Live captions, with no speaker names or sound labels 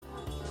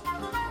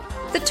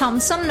The Tom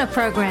Sumner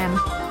Program.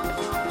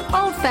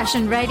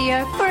 Old-fashioned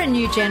radio for a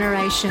new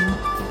generation.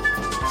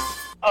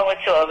 Oh,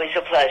 it's always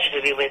a pleasure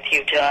to be with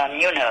you, Tom.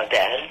 You know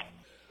that.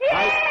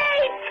 Yay,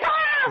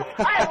 Tom!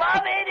 I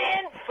love it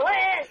in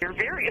Flint! You're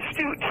very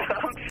astute,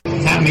 Tom.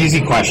 Not an easy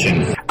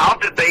question. I'll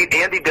debate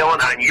Andy Dillon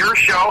on your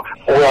show.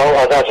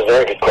 Well, that's a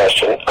very good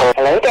question.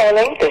 Hello,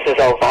 darling. This is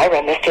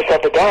Elvira, Mistress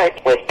of the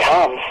Dark, with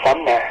Tom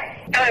Sumner.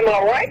 I'm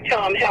all right,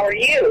 Tom. How are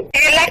you?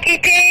 You lucky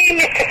day,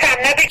 Mr.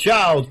 Sumner.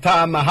 Ciao,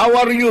 Tom. How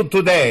are you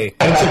today?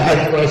 That's a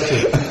good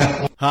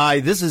question.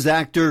 Hi, this is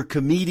actor,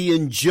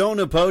 comedian Joe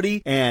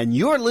Napodi, and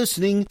you're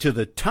listening to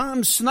the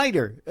Tom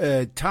Smothers.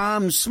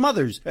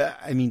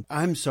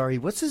 I'm sorry,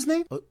 what's his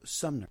name? Oh,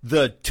 Sumner.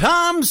 The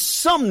Tom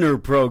Sumner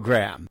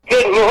Program.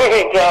 Good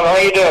morning, Tom. How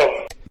you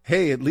doing?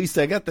 Hey, at least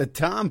I got the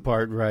Tom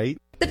part right.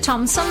 The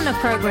Tom Sumner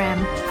Program.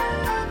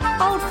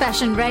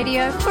 Old-fashioned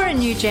radio for a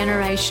new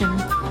generation.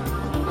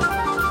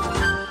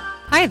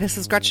 Hi, this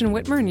is Gretchen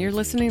Whitmer, and you're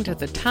listening to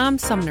the Tom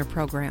Sumner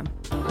Program.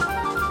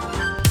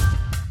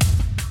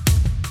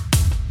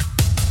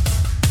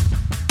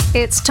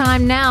 It's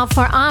time now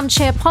for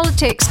Armchair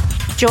Politics.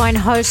 Join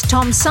host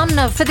Tom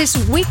Sumner for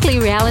this weekly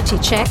reality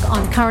check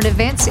on current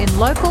events in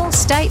local,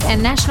 state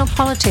and national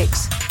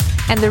politics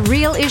and the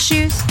real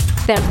issues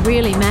that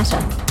really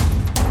matter.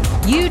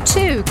 You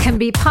too can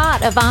be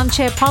part of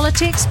Armchair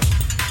Politics.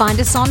 Find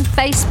us on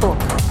Facebook.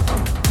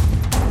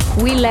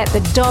 We let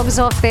the dogs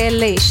off their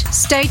leash.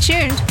 Stay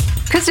tuned,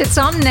 because it's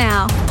on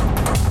now.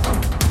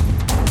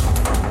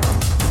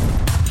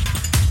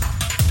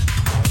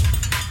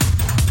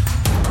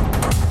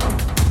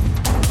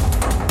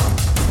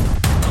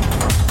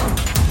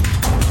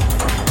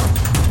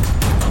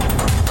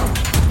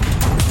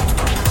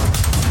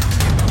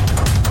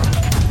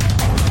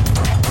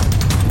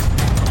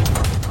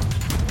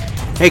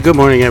 Hey, good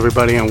morning,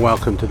 everybody, and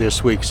welcome to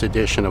this week's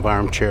edition of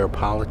Armchair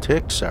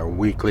Politics, our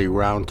weekly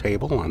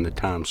roundtable on the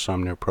Tom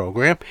Sumner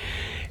Program.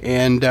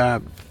 And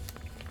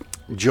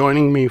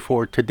joining me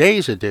for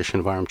today's edition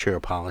of Armchair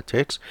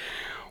Politics,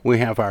 we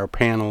have our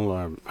panel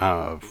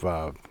of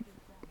our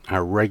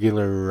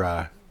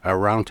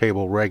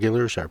roundtable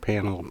regulars. Our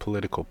panel of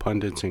political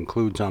pundits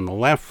includes, on the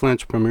left,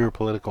 Flint's premier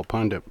political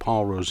pundit,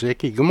 Paul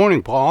Rosicki. Good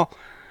morning, Paul.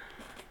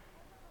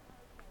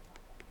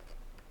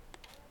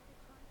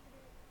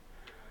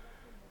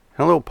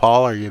 Hello,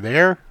 Paul. Are you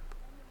there?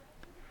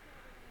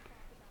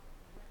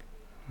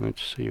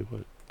 Let's see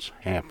what's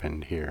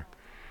happened here.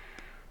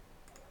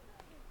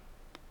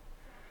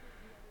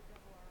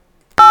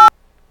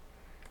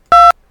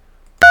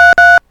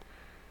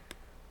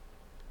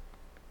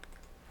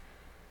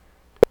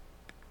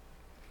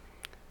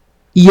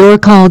 Your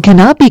call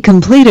cannot be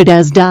completed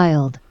as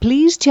dialed.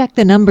 Please check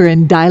the number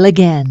and dial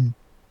again.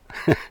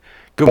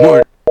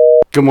 Good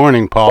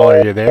morning, Paul.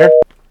 Are you there?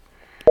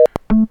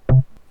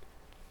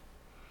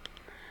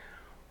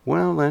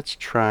 Well, let's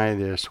try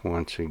this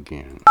once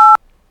again.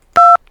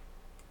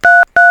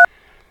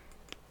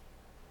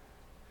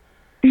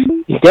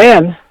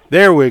 Dan?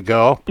 There we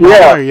go. Paul,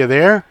 yeah. Are you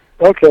there?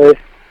 Okay.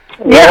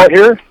 Yeah.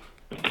 Here?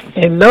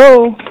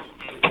 Hello.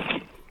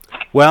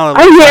 Well,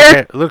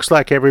 it looks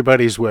like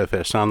everybody's with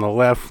us. On the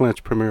left,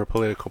 Flint's premier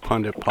political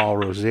pundit, Paul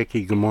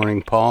Rosicki. Good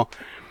morning, Paul.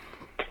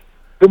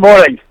 Good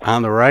morning.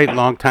 On the right,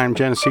 longtime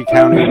Genesee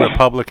County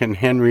Republican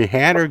Henry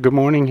Hatter. Good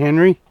morning,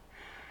 Henry.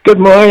 Good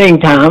morning,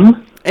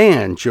 Tom.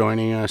 And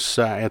joining us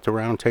at the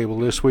round table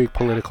this week,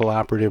 political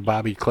operative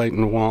Bobby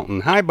Clayton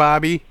Walton. Hi,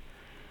 Bobby.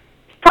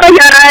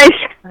 Hi,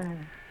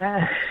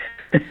 guys.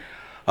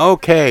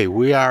 Okay,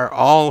 we are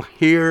all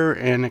here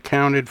and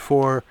accounted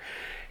for,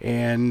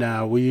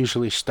 and we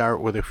usually start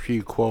with a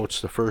few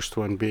quotes, the first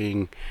one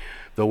being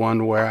the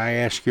one where I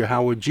ask you,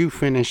 how would you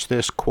finish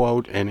this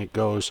quote? And it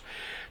goes,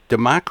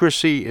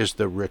 democracy is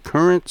the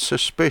recurrent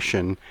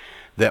suspicion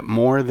that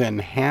more than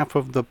half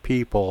of the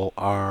people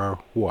are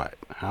what?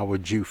 How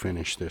would you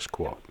finish this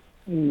quote?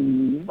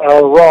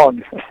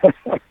 Wrong.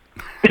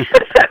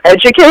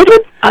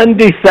 Educated?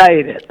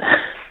 Undecided.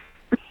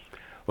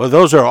 Well,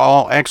 those are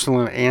all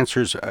excellent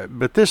answers,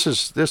 but this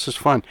is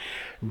fun.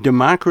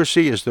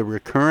 Democracy is the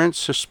recurrent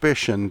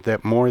suspicion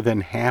that more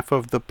than half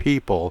of the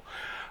people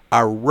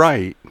are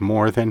right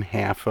more than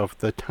half of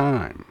the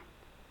time.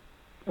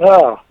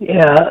 Oh.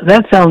 Yeah,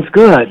 that sounds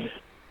good.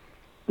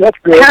 That's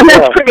great.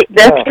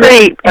 That's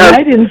great.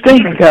 I didn't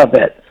think of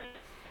it.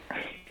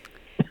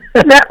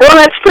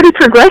 That's pretty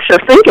progressive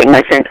thinking,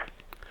 I think.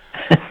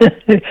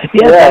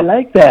 Yes, I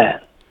like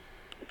that.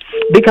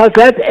 Because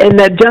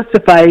that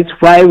justifies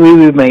why we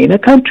remain a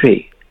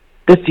country.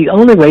 That's the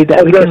only way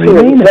that we can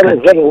remain a country.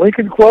 Is that a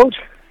Lincoln quote?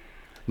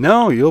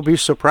 No, you'll be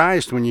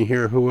surprised when you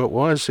hear who it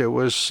was. It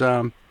was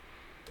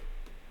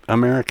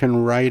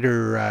American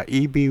writer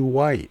E.B.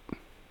 White,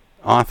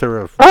 author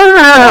of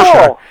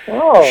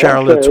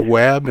Charlotte's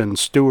Web and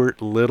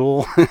Stuart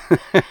Little,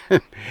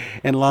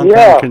 and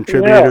longtime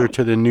contributor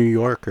to the New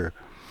Yorker.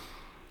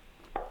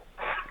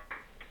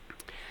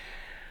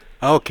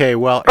 Okay,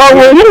 well...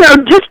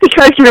 just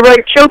because you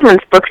write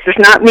children's books does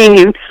not mean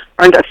you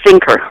aren't a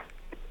thinker.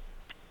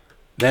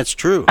 That's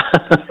true.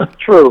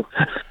 True.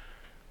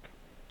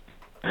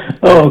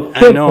 Oh,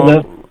 I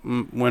know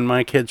when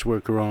my kids were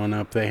growing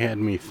up, they had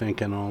me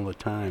thinking all the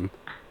time.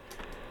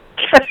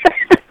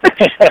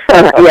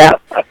 Yeah.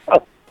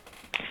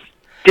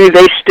 Do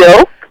they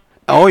still?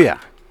 Oh, yeah.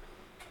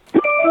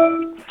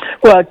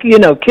 Well,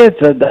 kids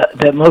are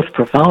the most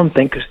profound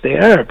thinkers they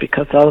are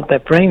because all of their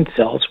brain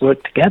cells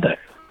work together.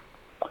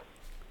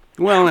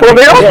 Well,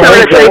 they're also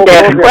not afraid to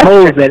ask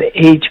questions. At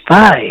age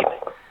 5.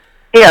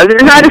 Yeah, they're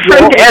not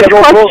afraid to ask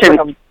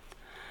questions.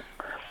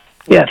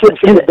 Yes, kids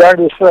are the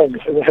darndest things.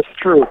 That's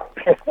true.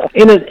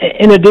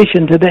 in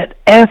addition to that,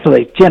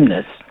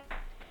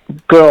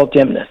 girl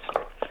gymnasts,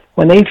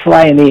 when they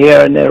fly in the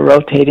air and they're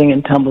rotating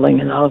and tumbling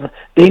and all that,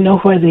 they know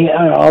where they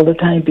are all the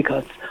time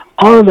because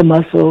all of the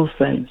muscles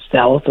and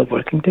cells are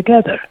working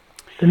together,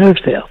 the nerve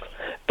cells.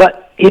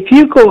 But if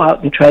you go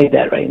out and try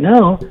that right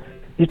now,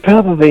 you'd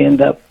probably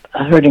end up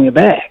hurting your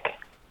back,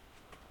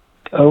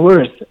 or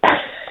worse.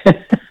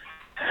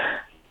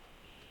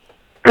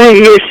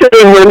 You're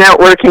saying we're not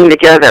working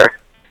together.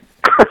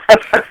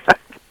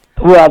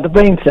 Well, the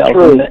brain cells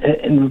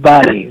in the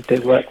body, they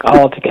work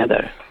all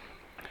together.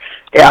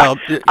 Yeah.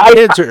 Well,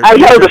 I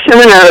held a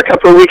seminar a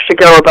couple of weeks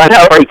ago about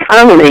how our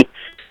economy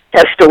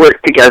has to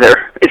work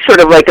together. It's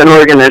sort of like an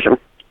organism.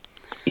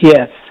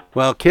 Yes.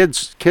 Well,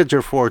 kids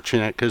are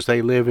fortunate because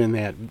they live in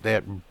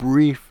that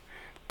brief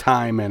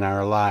time in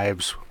our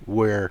lives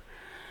where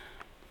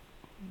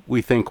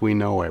we think we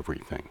know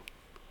everything.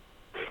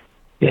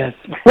 Yes.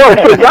 Well,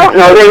 if they don't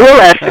know, they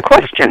will ask the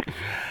question.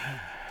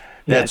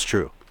 That's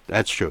true.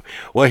 That's true.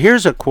 Well,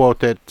 here's a quote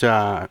that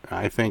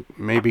I think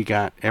maybe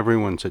got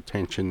everyone's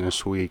attention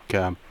this week.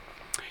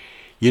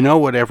 You know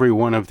what every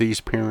one of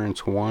these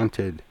parents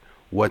wanted,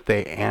 what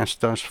they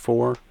asked us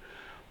for?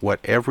 What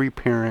every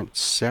parent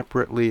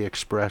separately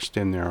expressed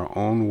in their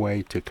own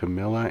way to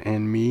Camilla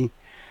and me?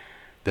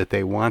 That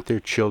they want their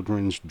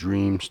children's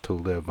dreams to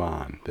live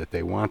on, that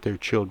they want their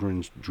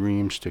children's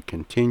dreams to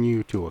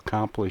continue to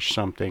accomplish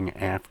something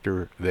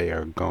after they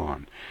are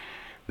gone.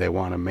 They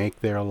want to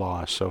make their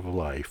loss of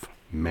life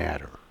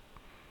matter.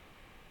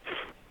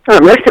 Well,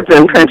 it must have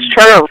been Prince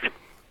Charles.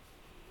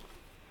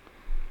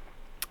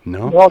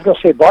 No? Well, I was going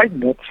to say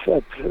Biden.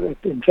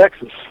 It's in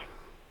Texas.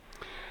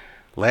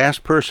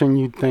 Last person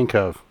you'd think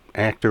of,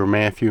 actor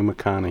Matthew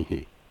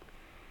McConaughey.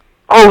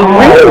 Oh,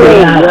 really?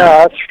 Yeah,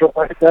 that's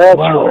right. That's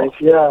right.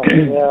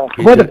 Yeah.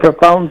 What a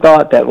profound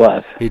thought that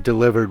was. He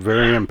delivered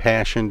very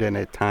impassioned and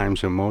at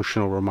times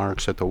emotional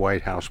remarks at the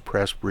White House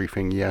press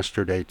briefing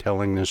yesterday,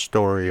 telling the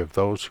story of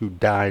those who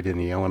died in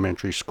the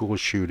elementary school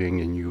shooting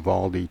in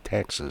Uvalde,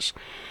 Texas,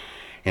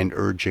 and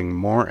urging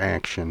more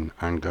action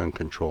on gun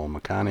control.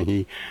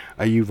 McConaughey,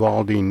 a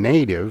Uvalde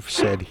native,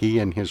 said he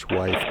and his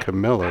wife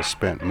Camilla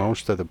spent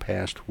most of the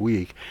past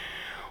week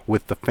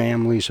with the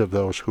families of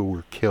those who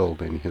were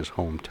killed in his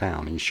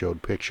hometown. He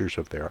showed pictures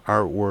of their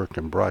artwork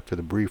and brought to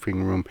the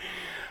briefing room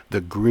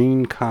the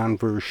green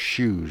Converse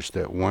shoes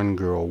that one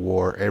girl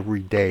wore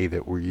every day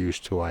that were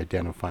used to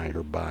identify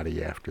her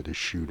body after the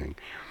shooting.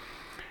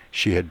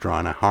 She had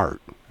drawn a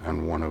heart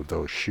on one of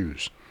those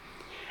shoes.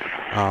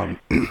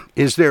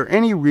 Is there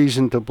any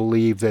reason to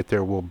believe that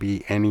there will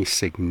be any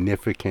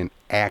significant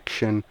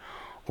action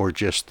or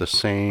just the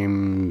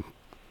same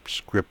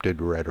scripted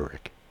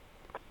rhetoric?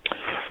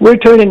 We're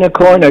turning a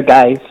corner,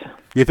 guys.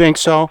 You think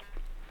so?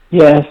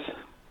 Yes.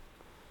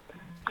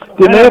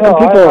 The American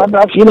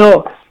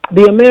people,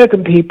 the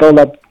American people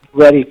are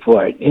ready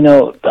for it.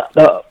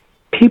 The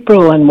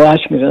people in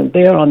Washington,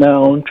 they're on their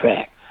own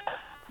track.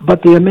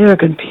 But the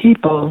American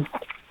people,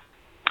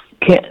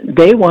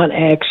 they want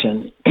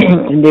action.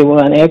 And they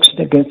want action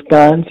against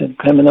guns and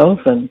criminals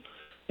and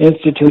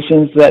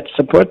institutions that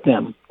support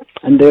them.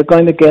 And they're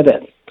going to get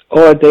it.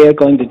 Or they are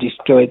going to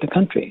destroy the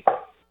country.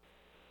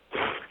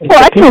 Well,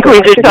 I think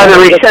we just ought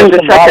to rescind the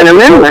Second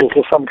Amendment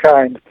of some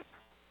kind.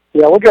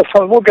 Yeah, we'll get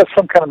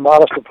some kind of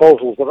modest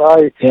proposals, but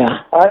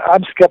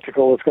I'm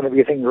skeptical it's going to be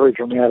anything very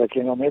dramatic.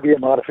 Maybe a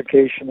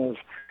modification of,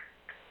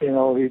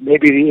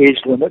 maybe the age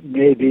limit,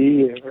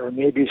 or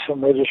maybe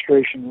some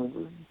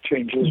registration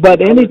changes.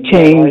 But any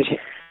change,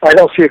 I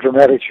don't see a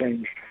dramatic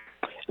change.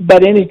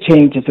 But any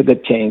change is a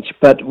good change.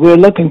 But we're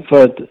looking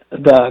for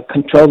the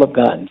control of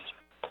guns.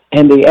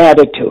 And the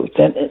attitudes,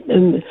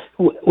 and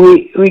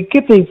we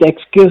give these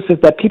excuses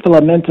that people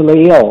are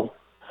mentally ill.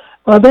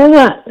 Well, they're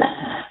not.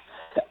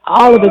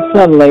 All of a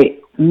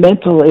sudden,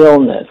 mental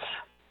illness,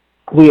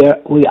 we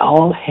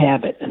all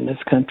have it in this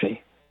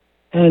country,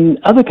 and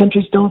other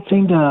countries don't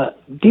seem to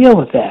deal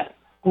with that.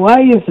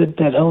 Why is it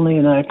that only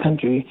in our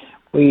country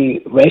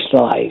we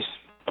rationalize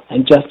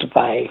and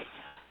justify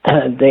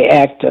the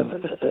act of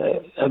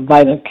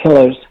violent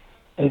killers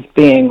as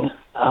being,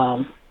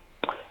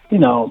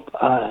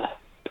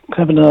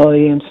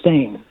 criminally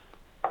insane?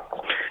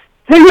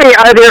 Henry,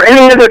 are there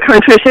any other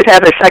countries that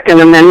have a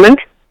Second Amendment?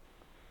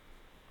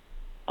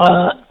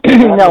 No.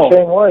 The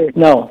same way.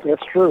 No.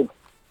 That's true.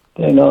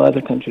 There are no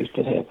other countries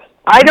that have it.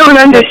 I don't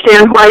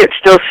understand why it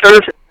still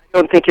serves. I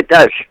don't think it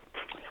does.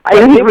 I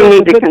think we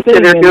need to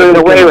consider doing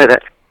away with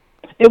it.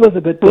 It was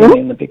a good thing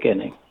in the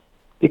beginning.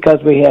 because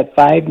we had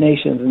 5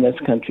 nations in this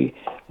country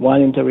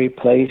wanting to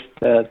replace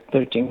the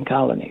 13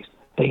 colonies.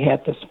 They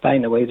had to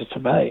find a way to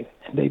survive,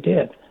 and they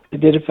did. They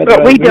did it for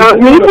but we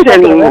don't need it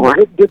anymore.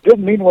 It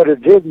didn't mean what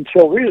it did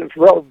until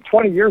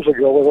 20 years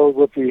ago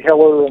with the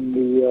Heller and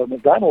the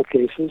McDonald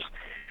cases.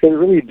 It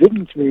really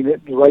didn't mean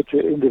it the right to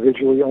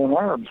individually own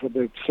arms.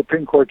 The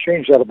Supreme Court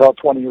changed that about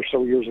 20 or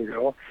so years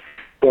ago.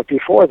 But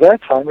before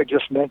that time, it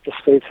just meant the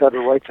states had a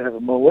right to have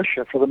a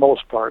militia for the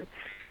most part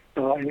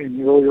in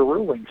the earlier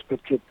rulings.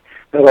 But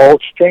that all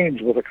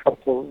changed with a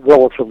couple of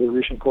relatively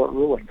recent court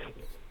rulings.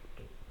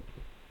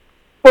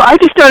 Well, I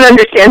just don't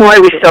understand why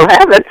we still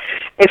have it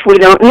if we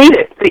don't need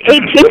it. The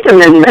 18th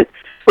Amendment,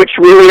 which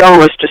really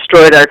almost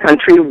destroyed our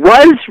country,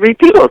 was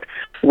repealed.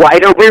 Why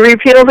don't we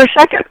repeal the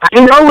second?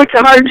 I know it's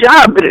a hard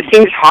job, but it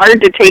seems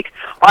hard to take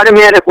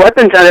automatic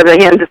weapons out of the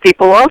hands of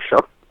people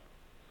also.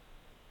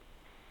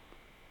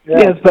 Yeah.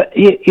 Yes, but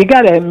you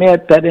got to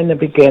admit that in the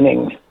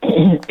beginning,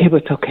 it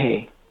was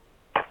okay.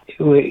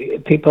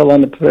 People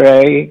on the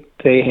prairie,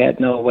 they had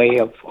no way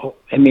of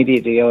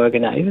immediately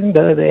organizing.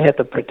 They had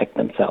to protect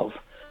themselves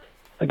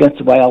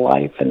against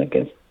wildlife and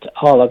against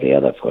all of the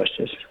other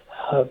forces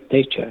of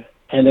nature,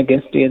 and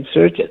against the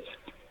insurgents,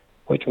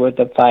 which were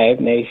the 5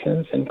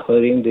 nations,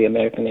 including the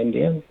American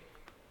Indians.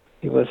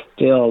 It was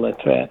still a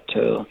threat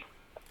to...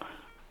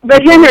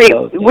 But Henry,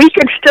 we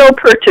could still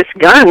purchase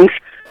guns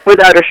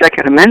without a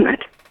Second Amendment.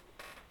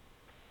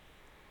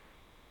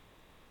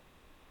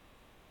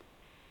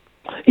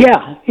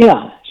 Yeah,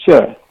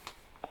 sure.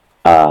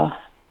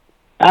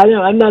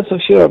 I'm not so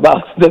sure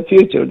about the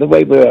future, the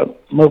way we're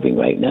moving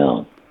right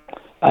now.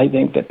 I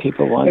think that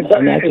people want... And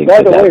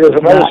by the way, there's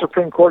another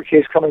Supreme Court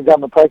case coming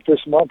down the pike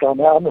this month on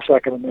the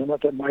Second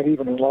Amendment that might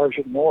even enlarge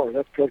it more.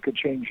 That could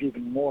change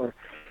even more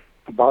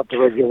about the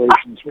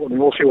regulations. I mean,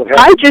 we'll see what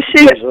happens. I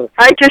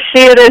just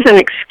see it as an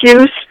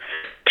excuse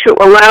to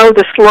allow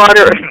the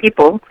slaughter of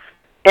people,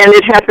 and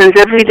it happens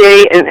every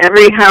day in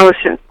every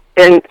house,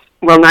 and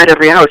well, not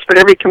every house, but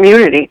every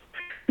community,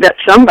 that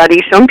somebody,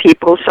 some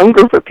people, some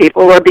group of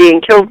people are being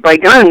killed by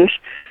guns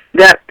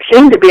that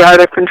seem to be out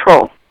of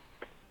control.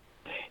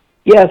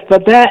 Yes,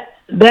 but that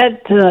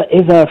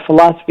is our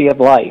philosophy of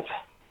life.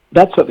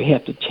 That's what we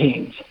have to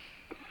change.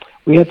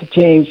 We have to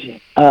change,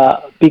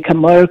 become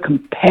more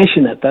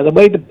compassionate, the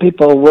way the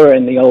people were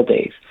in the old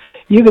days.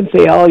 You can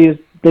say all you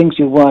things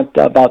you want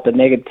about the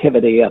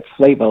negativity of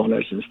slave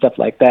owners and stuff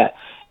like that,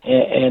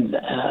 and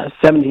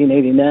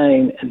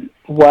 1789, and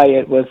why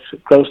it was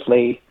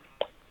grossly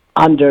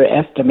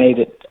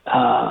underestimated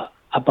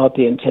about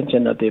the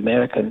intention of the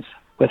Americans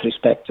with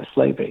respect to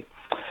slavery.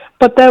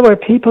 But there were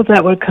people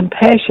that were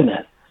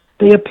compassionate.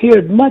 They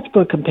appeared much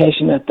more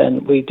compassionate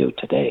than we do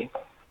today.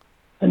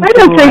 And I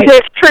don't think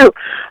that's true.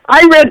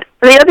 I read,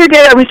 the other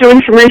day I was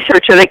doing some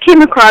research, and I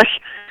came across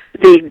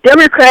the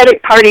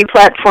Democratic Party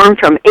platform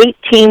from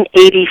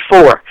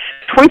 1884,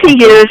 20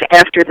 years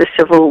after the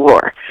Civil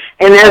War.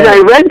 And as I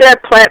read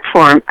that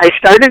platform, I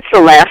started to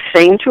laugh,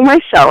 saying to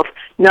myself,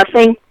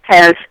 nothing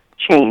has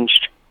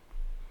changed.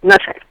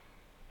 Nothing.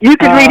 You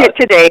could read it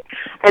today,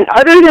 and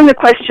other than the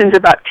questions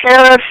about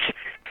tariffs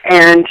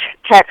and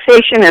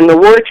taxation and the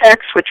war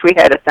tax, which we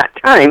had at that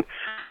time,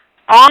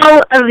 all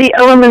of the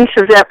elements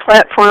of that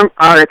platform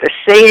are the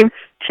same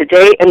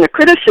today, and the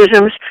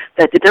criticisms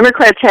that the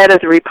Democrats had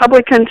of the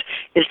Republicans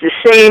is the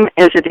same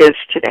as it is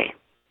today.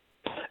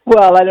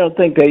 Well, I don't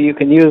think that you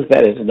can use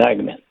that as an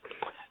argument.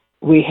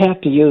 We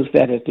have to use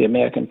that as the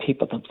American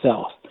people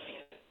themselves.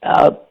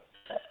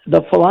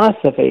 The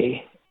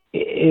philosophy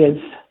is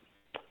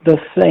the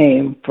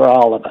same for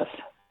all of us.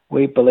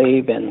 We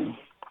believe in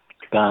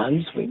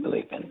guns. We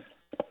believe in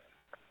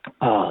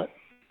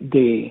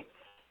the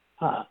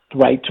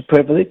right to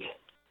privilege,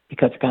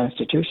 because the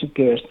Constitution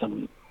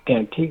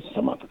guarantees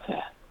some of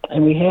that,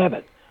 and we have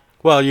it.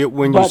 Well,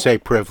 when you say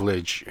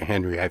privilege,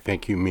 Henry, I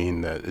think you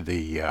mean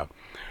the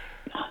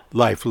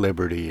life,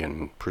 liberty,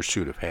 and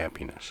pursuit of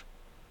happiness.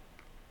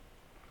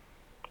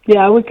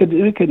 Yeah, we could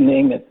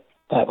name it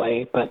that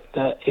way, but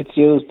it's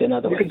used in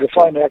other ways. You can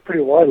define that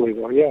pretty widely,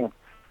 though. Yeah.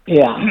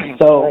 Yeah.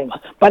 So,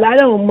 but I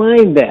don't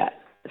mind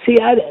that. See,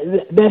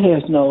 that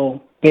has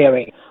no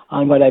bearing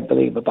on what I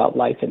believe about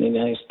life in the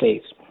United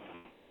States.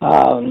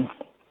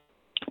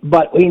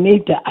 But we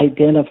need to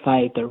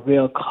identify the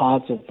real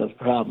cause of the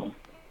problem.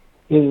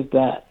 It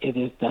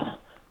is that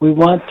we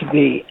want to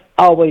be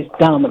always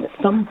dominant.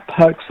 Some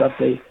parts of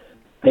the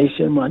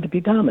nation want to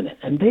be dominant,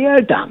 and they are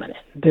dominant.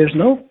 There's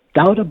no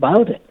doubt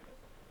about it.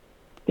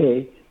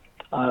 They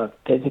are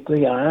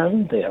physically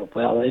armed, they are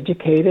well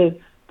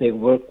educated, they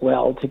work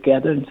well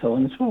together, and so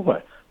on and so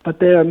forth. But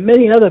there are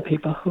many other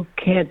people who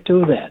can't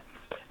do that.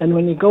 And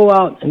when you go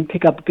out and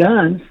pick up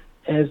guns,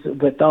 as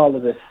with all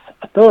of this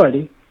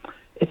authority,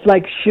 it's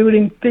like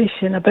shooting fish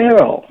in a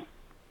barrel.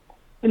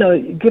 You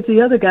know, give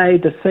the other guy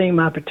the same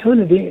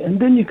opportunity, and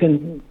then you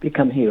can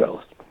become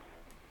heroes.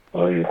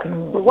 Or you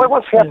can... Well,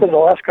 what's happened in the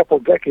last couple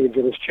of decades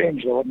that has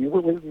changed, though? I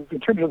mean, in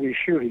terms of these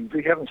shootings,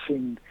 we haven't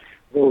seen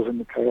those in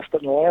the past,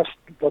 but in the last,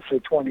 let's say,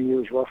 20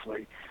 years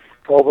roughly,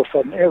 all of a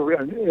sudden,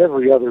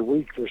 every other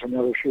week, there's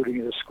another shooting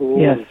at a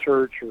school, or a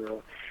church,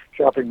 or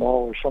shopping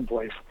mall or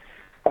someplace.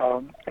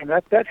 And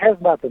that has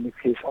not been the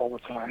case all the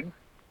time.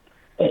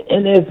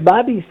 And as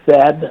Bobby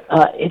said,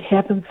 it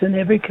happens in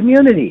every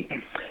community.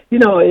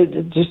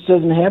 It just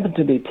doesn't happen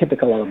to be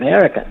typical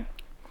American,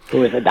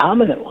 who is a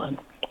dominant one.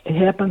 It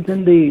happens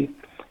in the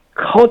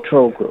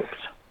cultural groups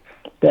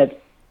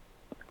that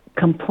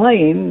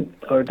complain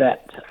or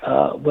that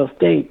will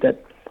state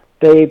that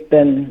they've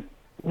been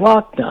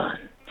walked on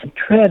and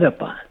tread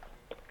upon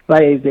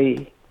by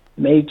the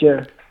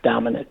major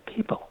dominant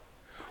people.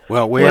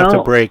 Well, we have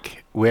to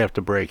break. We have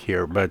to break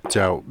here, but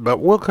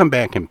we'll come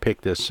back and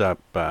pick this up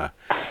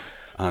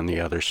on the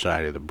other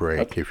side of the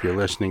break. If you're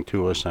listening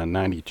to us on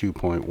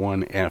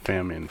 92.1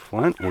 FM in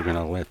Flint, we're going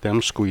to let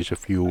them squeeze a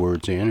few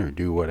words in or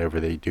do whatever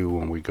they do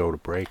when we go to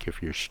break.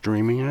 If you're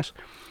streaming us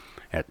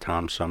at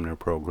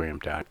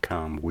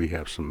TomSumnerProgram.com, we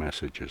have some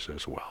messages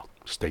as well.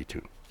 Stay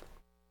tuned.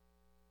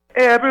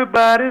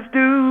 Everybody's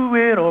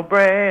doing a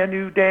brand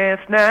new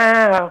dance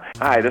now.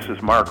 Hi, this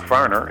is Mark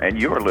Farner,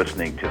 and you're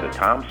listening to the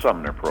Tom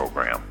Sumner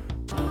Program.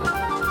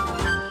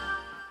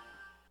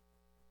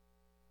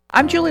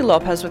 I'm Julie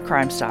Lopez with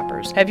Crime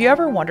Stoppers. Have you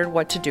ever wondered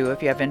what to do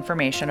if you have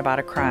information about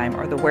a crime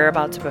or the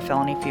whereabouts of a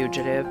felony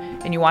fugitive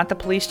and you want the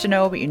police to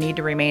know but you need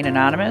to remain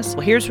anonymous?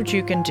 Well, here's what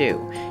you can do.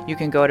 You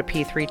can go to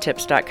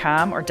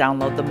p3tips.com or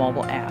download the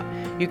mobile app.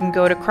 You can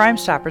go to Crime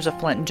Stoppers of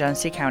Flint and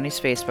Genesee County's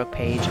Facebook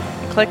page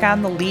and click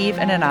on the Leave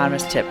an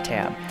Anonymous Tip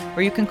tab,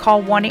 or you can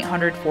call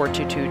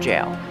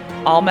 1-800-422-JAIL.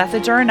 All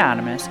methods are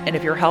anonymous, and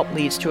if your help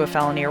leads to a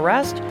felony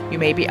arrest, you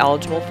may be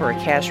eligible for a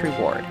cash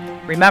reward.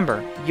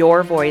 Remember,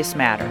 your voice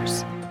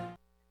matters.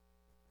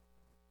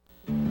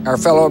 Our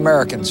fellow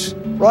Americans.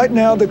 Right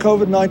now, the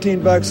COVID-19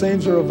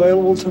 vaccines are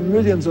available to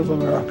millions of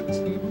Americans.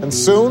 And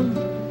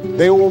soon,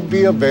 they will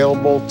be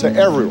available to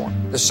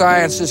everyone. The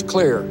science is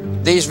clear.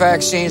 These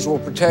vaccines will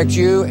protect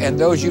you and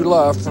those you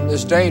love from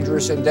this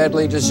dangerous and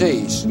deadly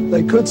disease.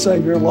 They could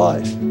save your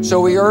life.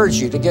 So we urge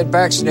you to get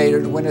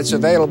vaccinated when it's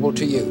available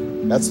to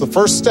you. That's the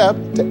first step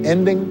to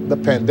ending the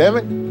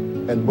pandemic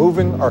and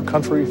moving our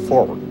country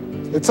forward.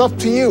 It's up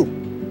to you.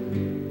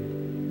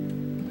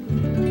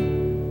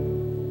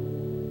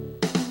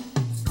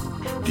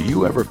 Do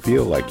you ever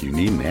feel like you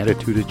need an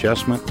attitude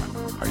adjustment?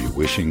 Are you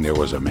wishing there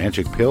was a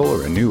magic pill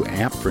or a new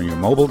app for your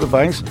mobile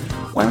device?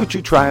 Why don't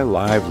you try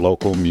live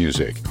local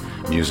music?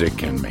 Music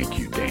can make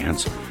you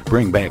dance,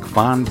 bring back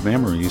fond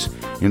memories,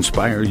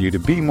 inspire you to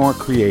be more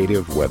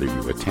creative, whether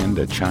you attend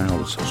a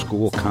child's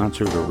school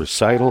concert or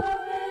recital,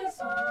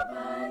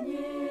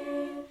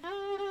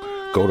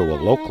 go to a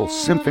local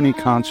symphony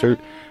concert,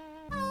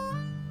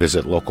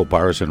 visit local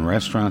bars and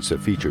restaurants that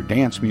feature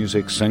dance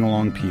music,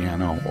 sing-along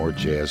piano, or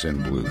jazz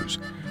and blues.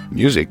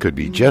 Music could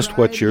be just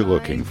what you're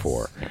looking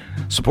for.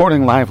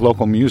 Supporting live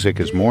local music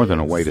is more than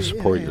a way to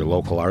support your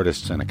local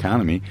artists and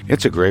economy.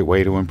 It's a great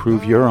way to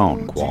improve your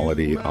own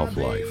quality of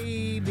life.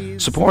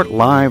 Support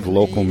live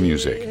local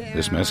music.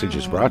 This message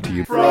is brought to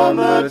you from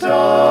the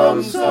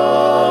Tom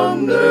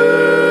Sumner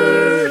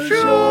Show.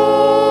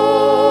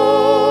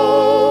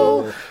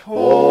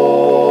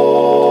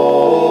 Oh,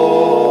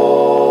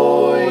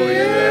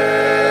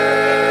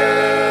 yeah.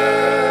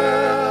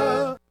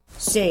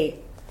 Say,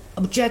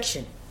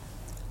 objection.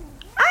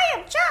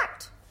 I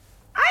object.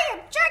 I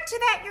object to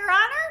that, Your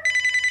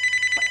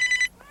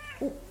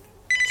Honor.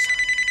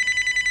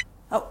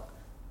 Oh,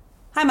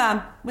 hi,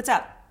 Mom. What's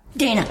up?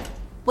 Dana,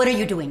 what are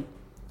you doing?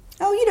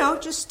 Oh,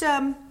 just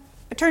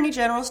Attorney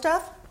General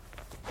stuff.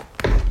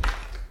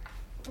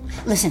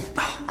 Listen,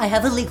 I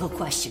have a legal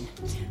question.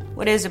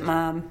 What is it,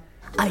 Mom?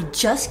 I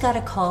just got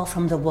a call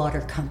from the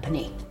water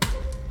company.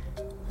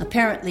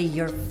 Apparently,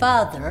 your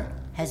father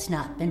has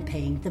not been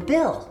paying the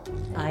bill.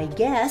 I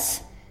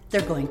guess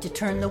they're going to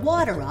turn the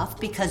water off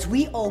because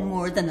we owe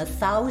more than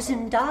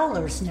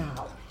 $1,000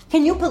 now.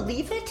 Can you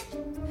believe it?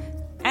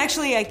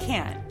 Actually, I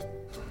can't.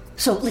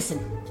 So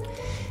listen,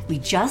 we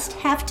just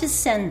have to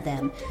send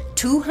them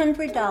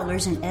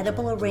 $200 in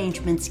Edible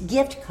Arrangements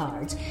gift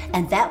cards,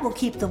 and that will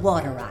keep the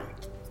water on.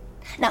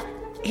 Now,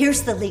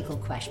 here's the legal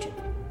question.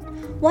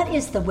 What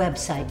is the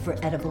website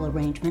for Edible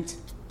Arrangements?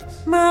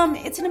 Mom,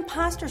 it's an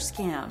imposter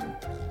scam.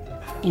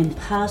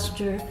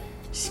 Imposter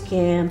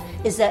scam.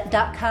 Is that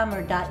 .com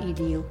or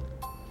 .edu?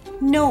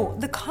 No,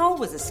 the call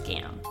was a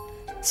scam.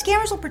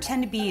 Scammers will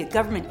pretend to be a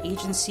government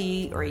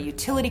agency or a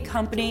utility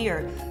company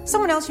or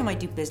someone else you might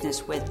do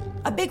business with.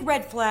 A big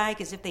red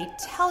flag is if they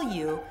tell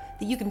you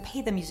that you can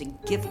pay them using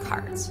gift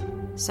cards.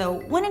 So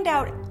when in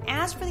doubt,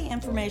 ask for the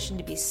information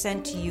to be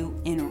sent to you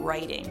in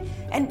writing.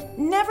 And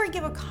never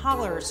give a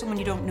caller or someone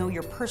you don't know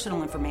your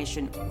personal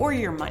information or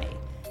your money.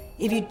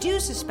 If you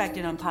do suspect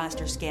an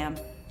imposter scam,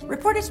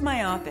 report it to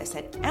my office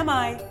at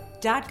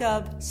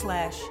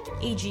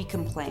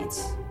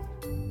mi.gov/agcomplaints.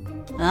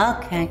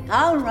 Okay,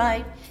 all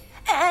right.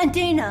 And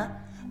Dana,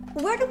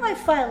 where do I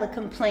file a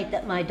complaint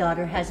that my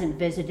daughter hasn't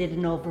visited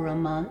in over a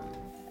month?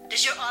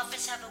 Does your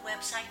office have a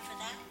website for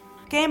that?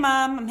 Okay,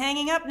 Mom, I'm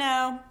hanging up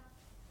now.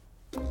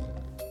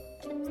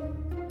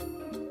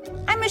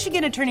 I'm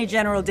Michigan Attorney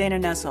General Dana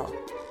Nessel.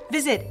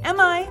 Visit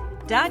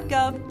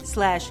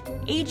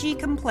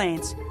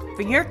mi.gov/agcomplaints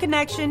for your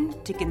connection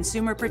to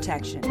consumer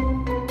protection.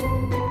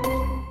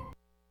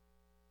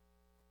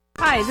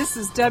 Hi, this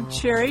is Deb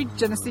Cherry,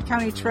 Genesee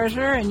County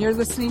Treasurer, and you're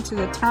listening to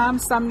the Tom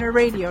Sumner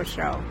Radio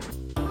Show.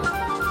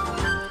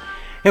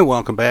 Hey,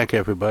 welcome back,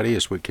 everybody,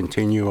 as we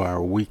continue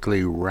our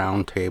weekly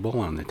roundtable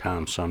on the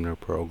Tom Sumner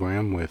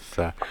program with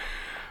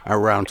our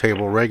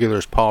roundtable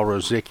regulars Paul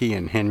Rosicki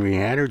and Henry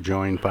Hatter,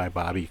 joined by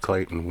Bobby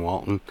Clayton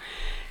Walton.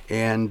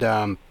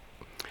 And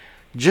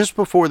just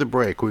before the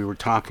break, we were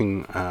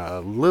talking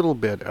a little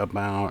bit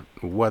about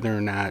whether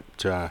or not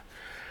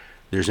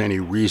there's any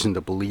reason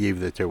to believe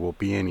that there will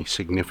be any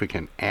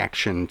significant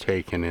action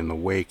taken in the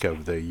wake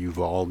of the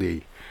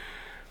Uvalde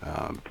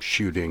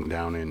shooting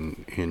down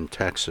in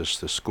Texas,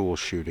 the school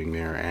shooting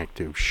there,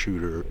 active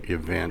shooter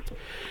event.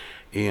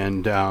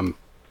 And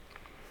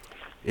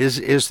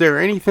is there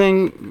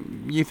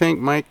anything you think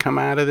might come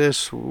out of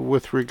this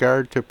with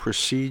regard to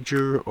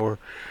procedure, or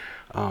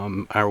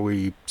are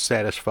we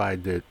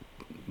satisfied that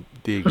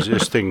the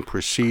existing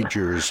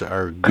procedures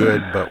are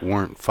good but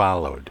weren't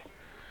followed?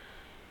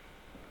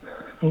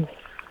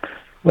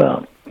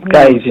 Well,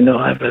 guys, you know,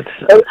 I can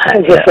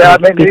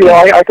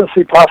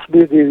see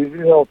possibly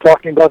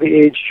talking about the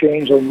age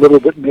change a little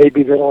bit.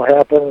 Maybe that'll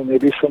happen, and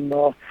maybe some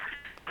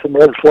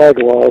red flag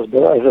laws.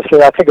 But as I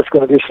say, I think it's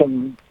going to be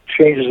some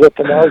changes at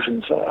the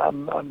margins.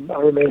 I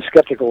remain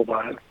skeptical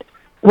about it.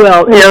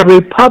 Well, if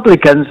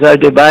Republicans are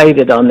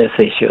divided on this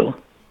issue,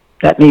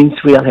 that means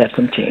we'll have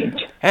some change.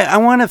 I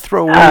want to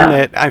throw in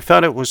that I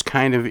thought it was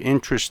kind of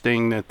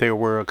interesting that there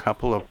were a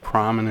couple of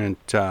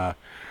prominent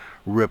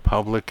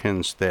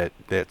Republicans that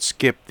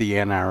skipped the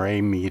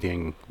NRA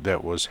meeting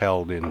that was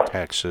held in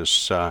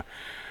Texas.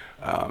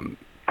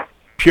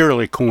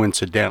 Purely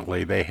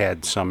coincidentally, they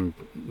had some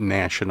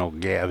national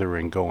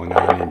gathering going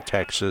on in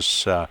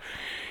Texas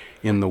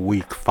in the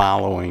week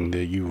following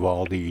the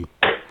Uvalde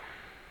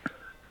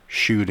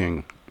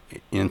shooting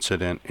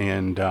incident,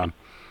 and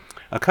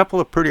a couple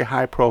of pretty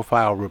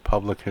high-profile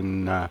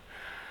Republican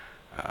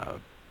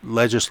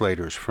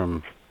legislators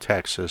from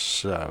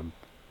Texas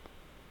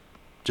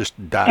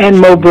just died. And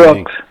Mo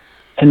Brooks.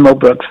 And Mo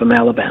Brooks from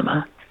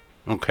Alabama.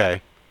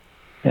 Okay.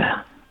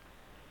 Yeah.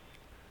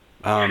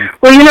 Well,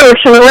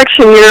 it's an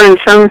election year in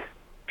some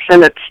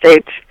Senate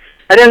states.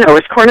 I don't know.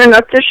 Is Cornyn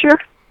up this year?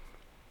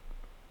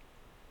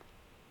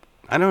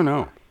 I don't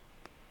know,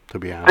 to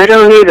be honest. I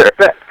don't either.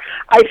 But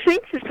I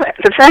think the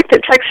fact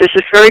that Texas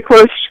is very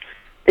close,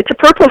 it's a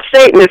purple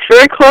state, and it's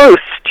very close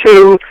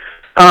to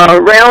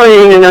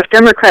rallying enough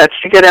Democrats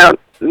to get out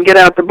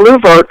the blue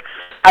vote.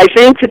 I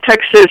think the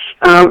Texas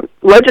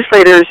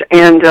legislators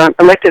and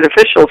elected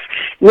officials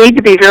need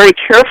to be very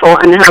careful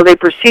on how they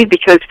proceed,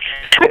 because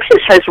Texas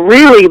has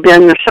really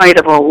been the site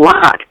of a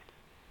lot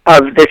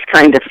of this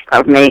kind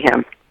of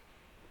mayhem.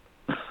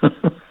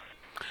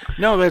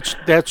 No,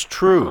 that's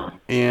true.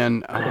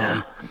 And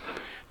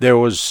there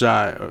was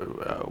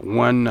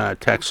one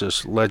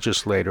Texas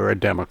legislator, a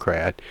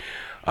Democrat,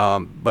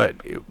 but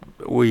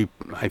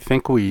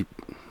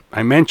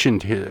I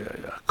mentioned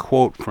a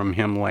quote from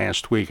him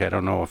last week. I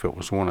don't know if it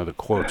was one of the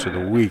quotes of the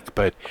week,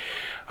 but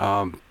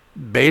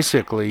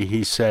basically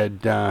he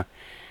said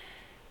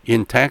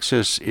in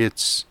Texas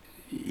it's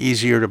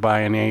easier to buy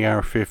an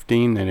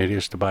AR-15 than it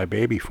is to buy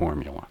baby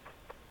formula.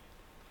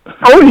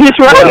 Oh, he's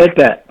right.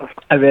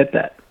 I read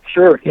that.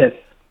 Sure. Yes.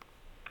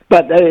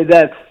 But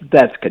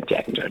that's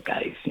conjecture,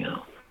 guys,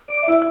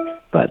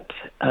 But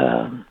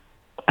I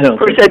don't. Of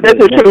course, that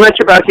doesn't say much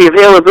about the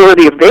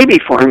availability of baby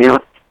formula.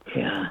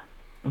 Yeah.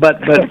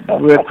 But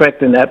we're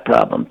correcting that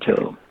problem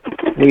too.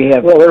 We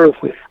have. Well,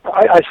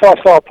 I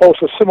saw a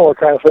post, a similar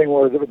kind of thing,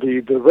 where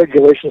the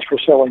regulations for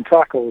selling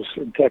tacos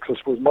in Texas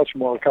was much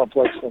more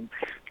complex than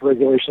the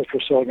regulations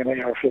for selling an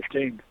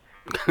AR-15.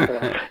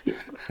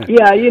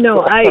 Yeah,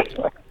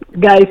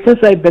 guys, since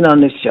I've been on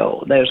this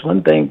show, there's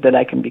one thing that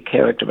I can be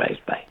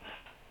characterized by: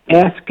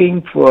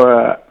 asking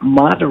for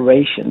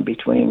moderation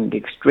between the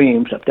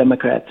extremes of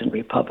Democrats and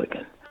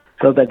Republicans,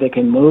 so that they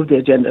can move the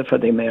agenda for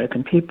the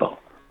American people.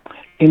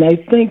 And I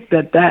think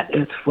that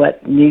is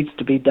what needs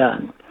to be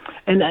done.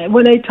 And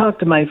when I talk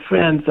to my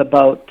friends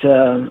about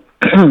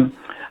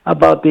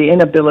about the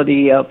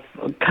inability of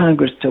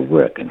Congress to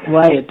work and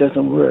why it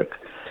doesn't work,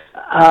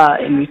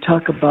 and we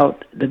talk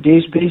about the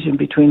division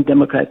between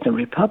Democrats and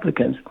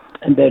Republicans,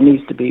 and there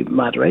needs to be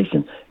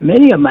moderation,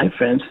 many of my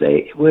friends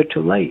say we're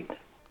too late.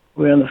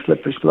 We're on the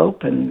slippery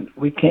slope, and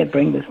we can't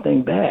bring this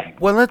thing back.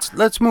 Well,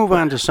 let's move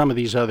on to some of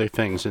these other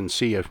things and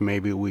see if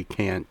maybe we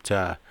can't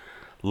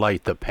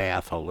light the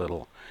path a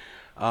little.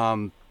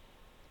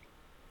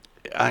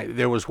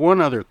 There was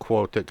one other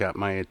quote that got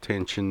my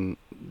attention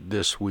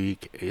this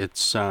week.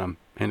 It's and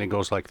it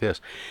goes like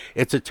this: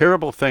 "It's a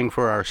terrible thing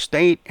for our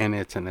state, and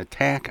it's an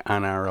attack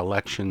on our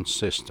election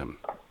system."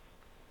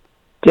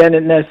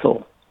 Janet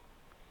Nessel.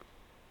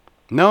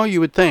 No, you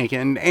would think,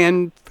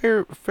 and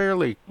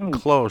fairly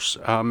close.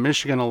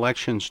 Michigan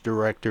Elections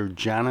Director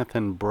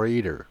Jonathan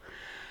Brader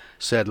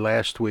said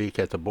last week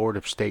at the Board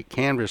of State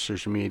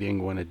Canvassers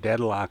meeting, when a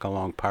deadlock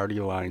along party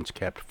lines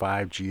kept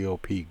 5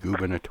 GOP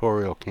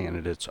gubernatorial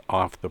candidates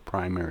off the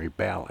primary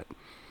ballot.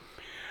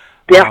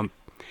 Yeah.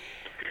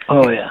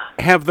 Oh, yeah.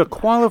 Have the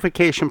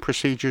qualification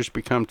procedures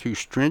become too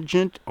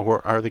stringent,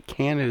 or are the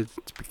candidates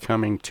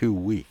becoming too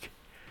weak?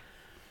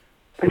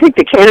 I think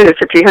the candidates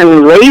are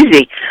becoming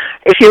lazy.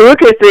 If you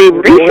look at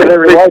the recent they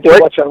rely too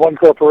report, much on one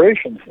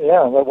corporation.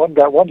 Yeah,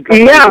 that one.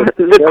 Yeah,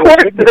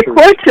 the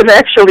courts have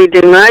actually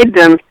denied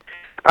them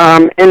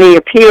any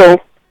appeal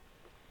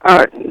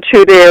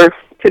to their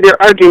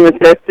argument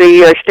that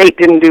the state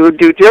didn't do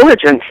due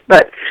diligence,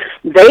 but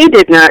they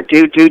did not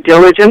do due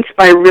diligence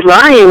by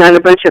relying on a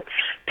bunch of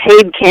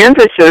paid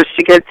canvassers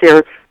to get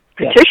their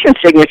petition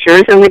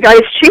signatures, and the guys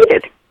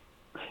cheated.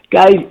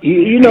 Guys,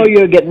 you know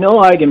you'll get no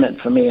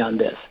argument from me on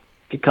this,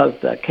 because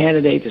the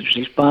candidate is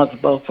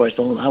responsible for his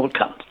own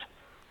outcomes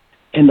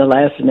in the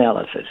last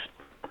analysis.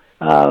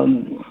 I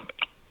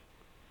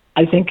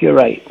think you're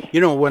right.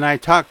 You know, when I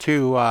talked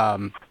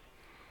to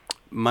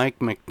Mike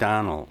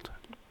McDonald,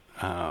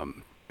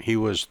 he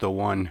was the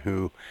one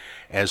who,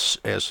 as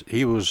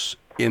he was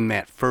in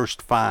that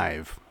first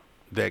 5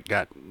 that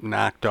got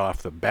knocked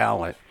off the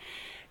ballot,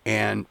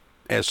 and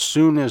as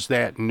soon as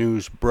that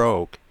news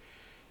broke,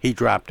 he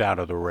dropped out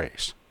of the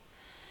race.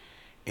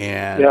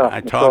 And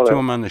I talked to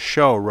him on the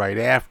show right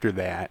after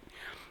that,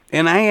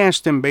 and I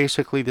asked him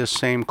basically the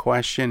same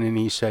question, and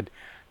he said,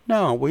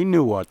 no, we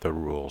knew what the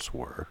rules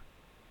were.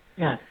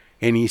 Yeah.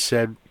 And he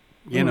said,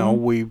 you know,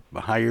 we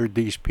hired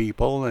these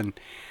people, and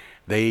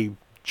they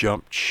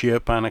jumped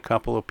ship on a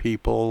couple of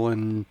people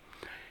and,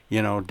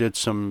 you know, did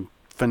some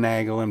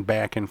finagling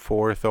back and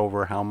forth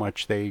over how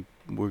much they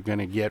were going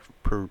to get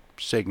per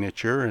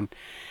signature. And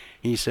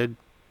he said,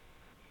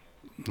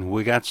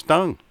 we got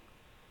stung.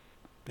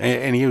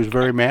 And he was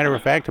very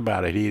matter-of-fact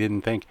about it. He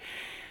didn't think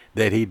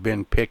that he'd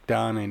been picked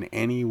on in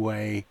any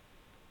way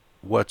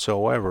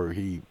whatsoever.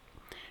 He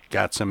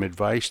got some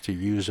advice to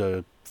use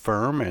a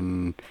firm,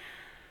 and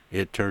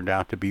it turned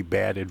out to be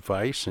bad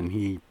advice, and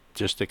he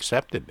just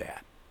accepted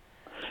that.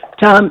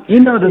 Tom, you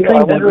know the thing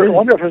I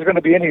wonder if there's going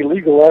to be any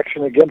legal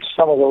action against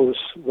some of those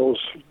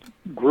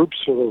groups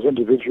or those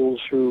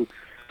individuals who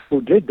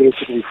did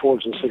basically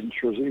forge the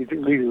signatures,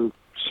 either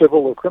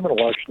civil or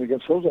criminal action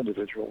against those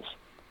individuals.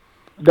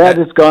 That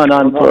has gone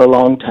on for a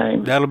long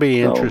time. That'll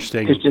be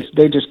interesting.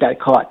 They just got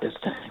caught this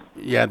time.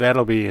 Yeah,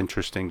 that'll be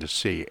interesting to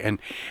see. And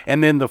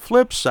then the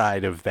flip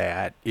side of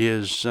that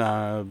is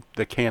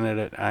the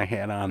candidate I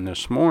had on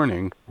this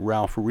morning,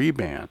 Ralph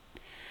Reban,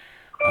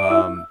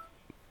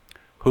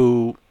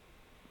 who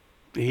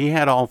he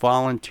had all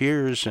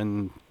volunteers,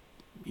 and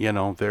you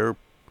know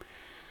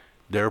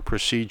their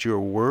procedure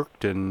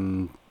worked,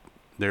 and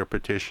their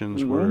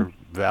petitions were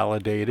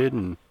validated,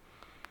 and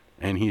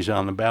he's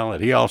on the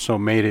ballot. He also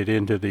made it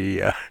into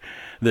the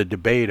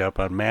debate up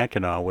on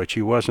Mackinac, which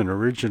he wasn't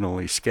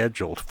originally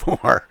scheduled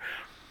for.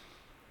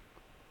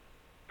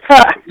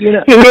 You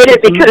know, he made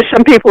it because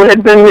some people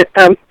had been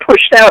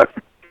pushed out.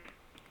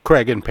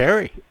 Craig and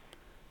Perry.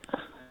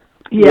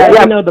 Yeah,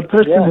 you know, the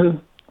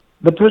person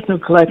who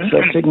collects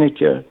a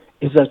signature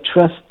is a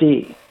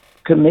trustee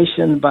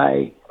commissioned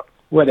by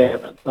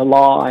whatever, the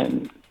law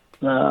and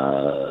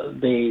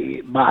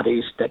the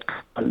bodies that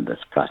run this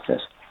process.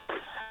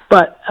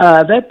 But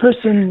that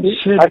person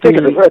should be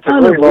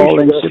honorable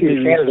and should be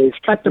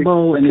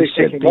respectable and it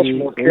should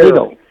be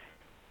legal.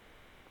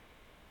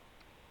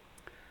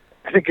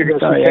 I think you're going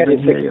to see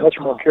candidates taking much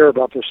more care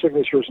about their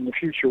signatures in the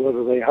future,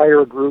 whether they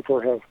hire a group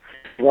or have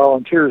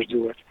volunteers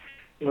do it.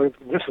 You know,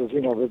 this is,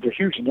 you know, the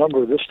huge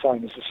number this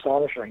time is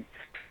astonishing,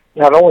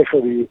 not only for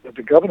the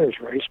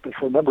governor's race, but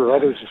for a number of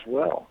others as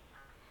well.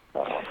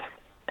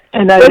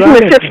 And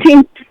wasn't it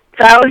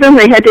 15,000?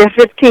 They had to have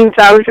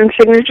 15,000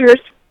 signatures?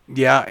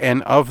 Yeah,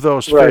 and of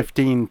those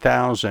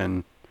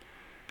 15,000,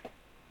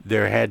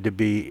 there had to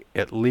be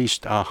at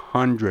least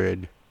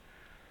 100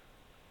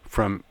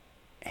 from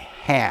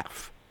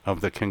half of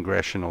the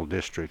congressional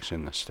districts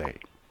in the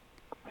state.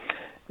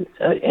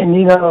 And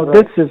you know,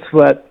 this is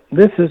what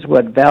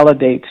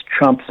validates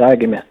Trump's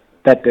argument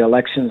that the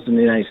elections in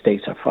the United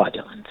States are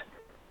fraudulent.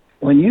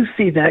 When you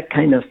see that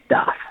kind of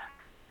stuff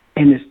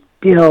and it's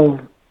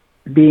still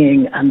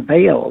being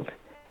unveiled,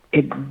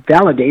 it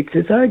validates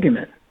his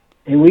argument.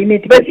 And we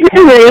need to but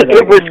anyway,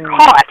 it was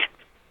caught.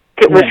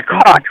 It was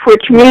caught,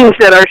 which means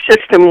that our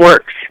system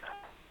works.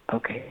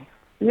 Okay.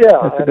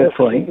 Yeah, that's a good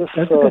point. That's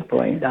a good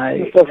point.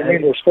 This doesn't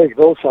mean there's fake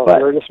votes out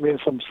there. It just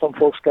means some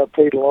folks got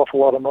paid an awful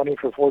lot of money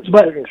for forging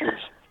signatures.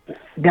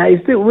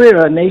 Guys,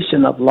 we're a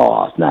nation of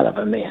laws, not of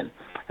a man.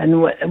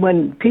 And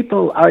when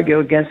people argue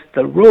against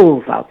the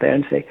rules out there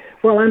and say,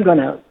 well, I'm going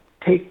to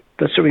take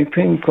the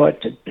Supreme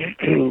Court to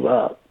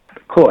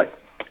court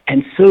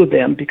and sue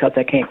them because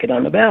I can't get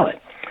on the ballot.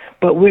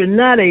 But we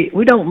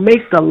don't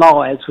make the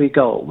law as we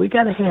go. We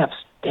got to have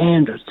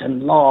standards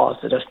and laws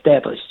that are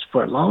established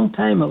for a long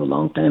time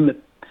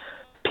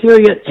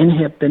period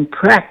and have been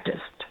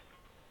practiced.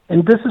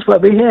 And this is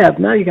what we have.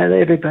 Now you got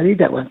everybody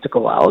that wants to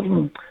go out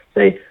and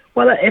say,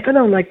 well, if I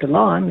don't like the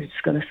law, I'm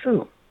just going to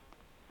sue.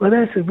 Well,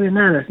 we're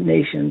not a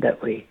nation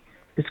that we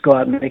just go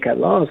out and make our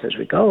laws as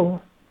we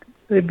go.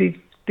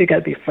 They got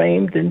to be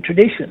framed in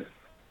tradition,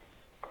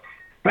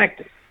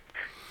 practice.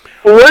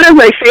 One of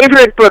my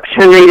favorite books,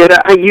 Henry, that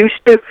I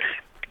used to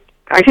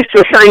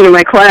assign to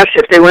my class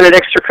if they wanted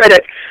extra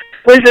credit,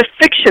 was a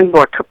fiction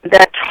book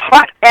that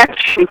taught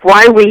actually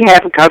why we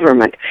have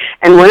government.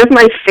 And one of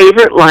my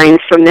favorite lines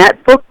from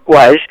that book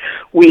was,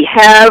 "We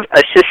have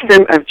a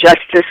system of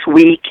justice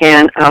we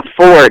can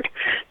afford."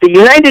 The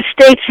United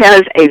States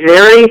has a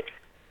very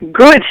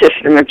good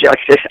system of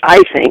justice,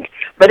 I think,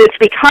 but it's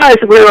because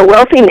we're a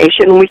wealthy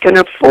nation and we can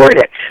afford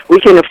it. We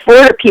can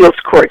afford appeals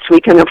courts.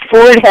 We can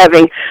afford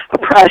having a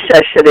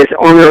process that is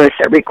onerous,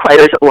 that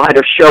requires a lot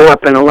of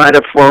show-up and a lot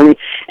of form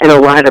and a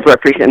lot of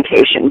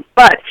representation.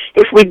 But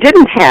if we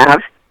didn't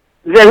have,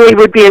 then we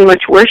would be in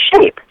much worse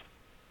shape.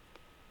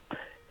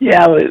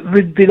 Yeah, it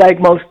would be like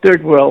most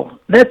third world.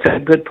 That's a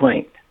good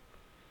point.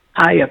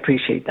 I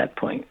appreciate that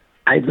point.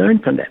 I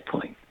learned from that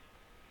point.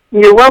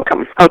 You're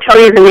welcome. I'll tell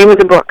you the name of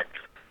the book.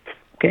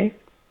 Okay.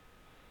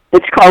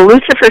 It's called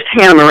Lucifer's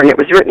Hammer, and it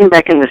was written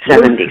back in the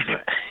 70s.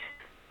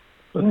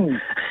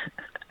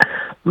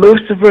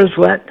 Lucifer's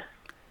what?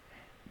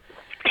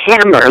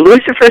 Hammer.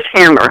 Lucifer's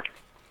Hammer.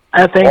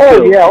 I think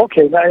so. Yeah,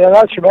 okay.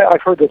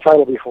 I've heard the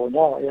title before.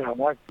 Now that you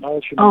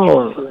mention it.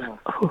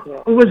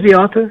 Who was the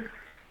author?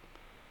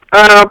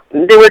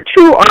 There were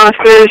two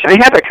authors. I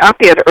have a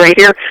copy of it right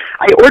here.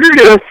 I ordered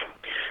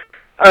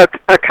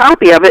a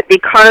copy of it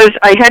because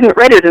I hadn't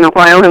read it in a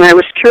while, and I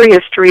was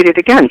curious to read it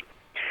again.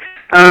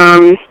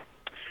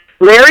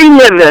 Larry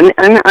Niven,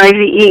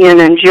 N-I-V-E-N,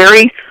 and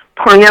Jerry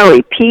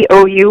Pournelle,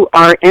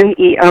 P-O-U-R-N-E-L-L-E.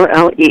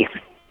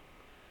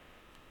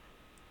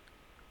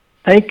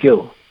 Thank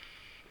you.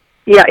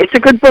 Yeah, it's a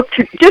good book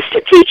just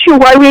to teach you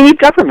why we need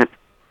government.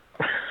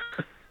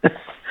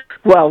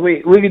 Well,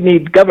 we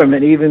need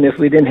government even if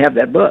we didn't have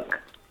that book.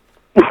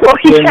 Well,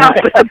 yeah,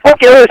 but the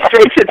book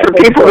illustrates it for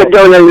people who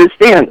don't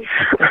understand.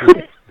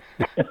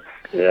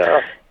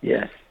 Yeah.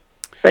 Yes.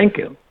 Thank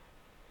you.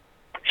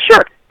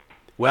 Sure.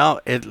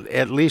 Well,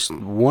 at least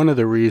one of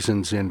the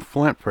reasons in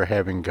Flint for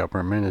having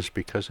government is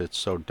because it's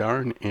so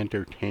darn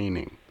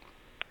entertaining.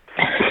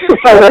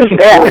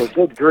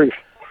 Good grief.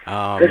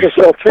 They can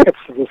sell tickets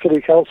to the city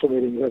council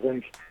meetings, I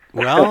think.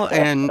 Well,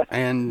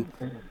 and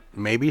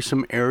maybe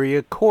some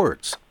area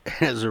courts.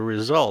 As a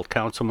result,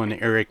 Councilman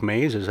Eric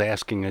Mays is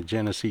asking a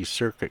Genesee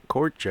Circuit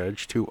Court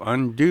judge to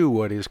undo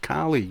what his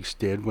colleagues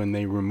did when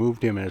they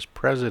removed him as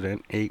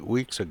president 8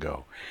 weeks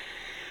ago.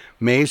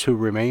 Mays, who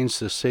remains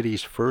the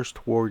city's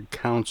first ward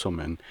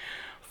councilman,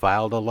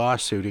 filed a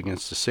lawsuit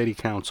against the city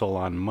council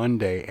on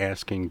Monday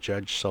asking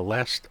Judge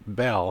Celeste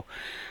Bell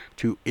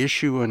to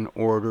issue an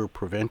order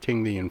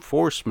preventing the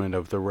enforcement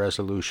of the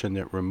resolution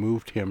that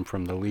removed him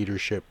from the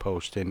leadership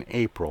post in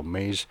April.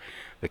 Mays,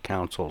 the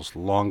council's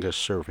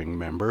longest-serving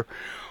member,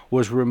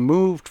 was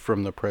removed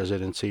from the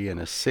presidency in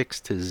a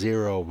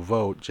 6-0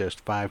 vote just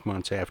 5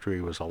 months after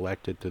he was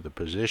elected to the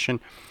position.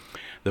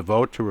 The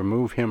vote to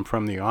remove him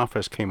from the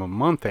office came a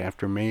month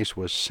after Mays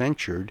was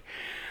censured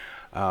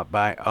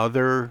by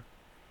other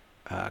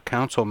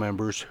council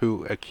members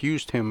who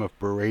accused him of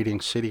berating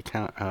city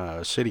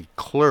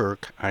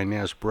clerk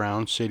Inez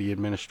Brown, city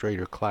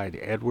administrator Clyde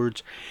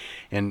Edwards,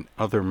 and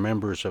other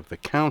members of the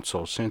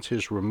council. Since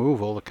his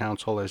removal, the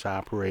council has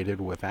operated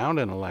without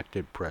an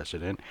elected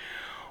president,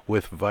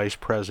 with Vice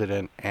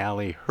President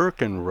Allie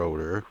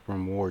Herkenroder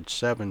from Ward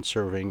 7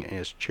 serving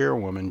as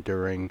chairwoman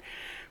during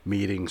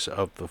meetings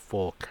of the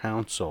full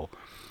council.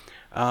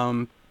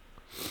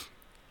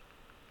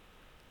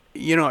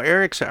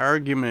 Eric's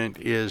argument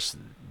is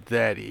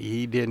that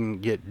he didn't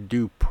get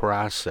due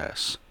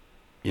process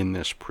in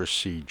this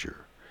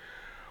procedure.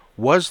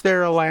 Was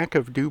there a lack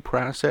of due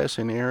process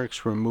in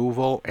Eric's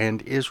removal,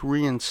 and is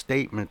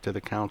reinstatement to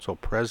the council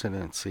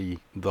presidency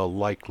the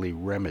likely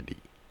remedy?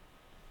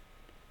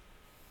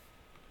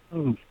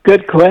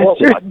 Good question.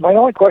 Well, my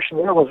only question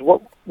there was,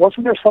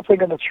 wasn't there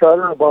something in the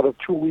charter about a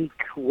 2-week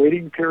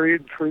waiting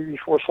period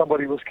before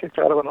somebody was kicked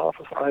out of an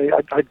office?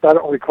 I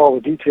don't recall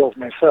the details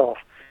myself,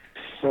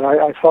 but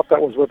I thought that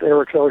was what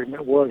Eric's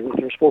argument was, that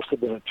there's supposed to have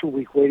been a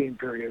 2-week waiting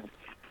period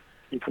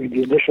between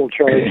the initial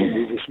charge and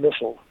the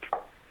dismissal.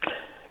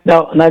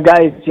 Now,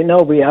 guys,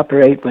 we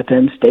operate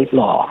within state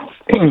law,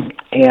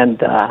 and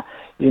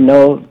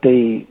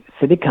the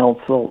city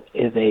council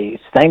is a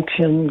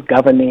sanctioned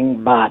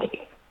governing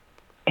body.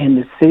 And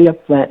the city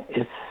of Flint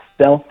is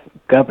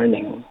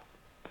self-governing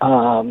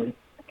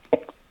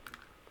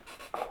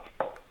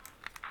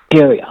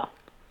area.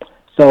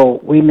 So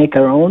we make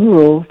our own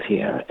rules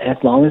here as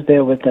long as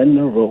they're within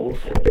the rules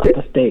of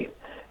the state.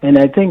 And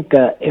I think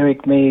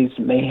Eric Mays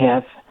may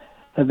have,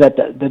 that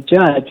the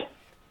judge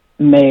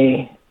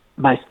may,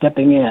 by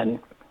stepping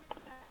in,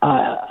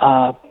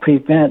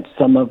 prevent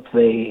some of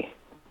the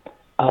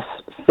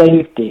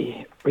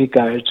safety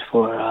regards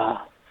for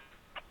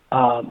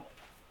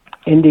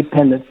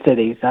independent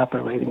cities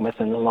operating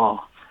within the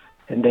law,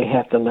 and they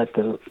have to let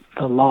the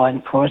law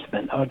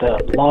enforcement or the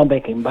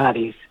lawmaking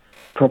bodies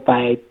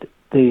provide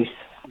the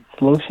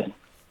solution.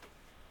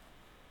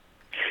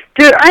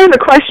 Dude, I have a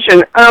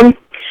question.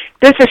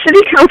 Does the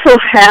city council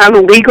have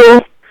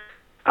legal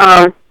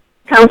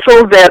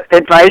counsel that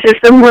advises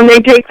them when they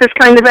take this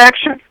kind of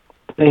action?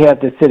 They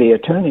have the city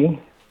attorney.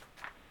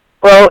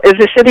 Well, is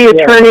the city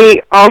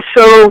attorney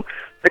also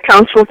the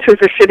counsel to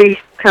the city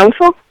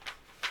council?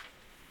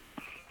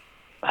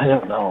 I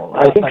don't know.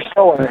 I think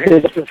so.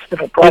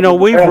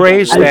 We've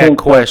raised that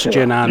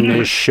question on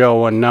this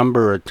show a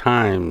number of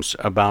times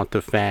about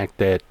the fact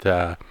that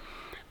the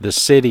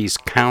city's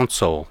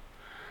council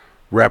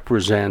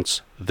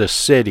represents the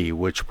city,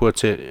 which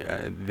puts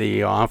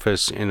the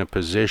office in a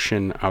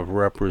position of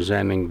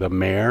representing the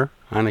mayor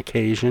on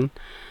occasion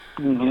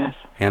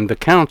and the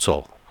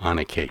council on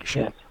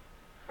occasion. Yes.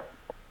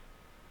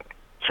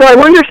 So I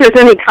wonder if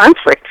there's any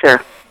conflict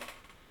there.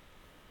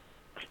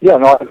 Yeah,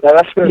 no,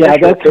 that's been an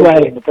issue that's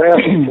right. in the past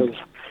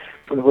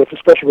because,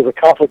 especially with the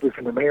conflict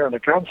between the mayor and the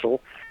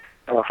council,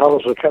 how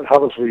does the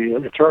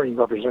attorney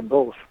represent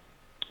both?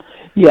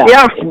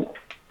 Yeah.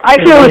 I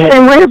feel the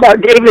same way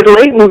about David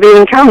Layton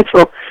being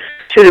counsel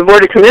to the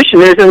Board of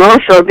Commissioners and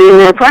also being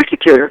their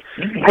prosecutor.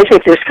 I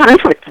think there's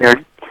conflict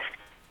there.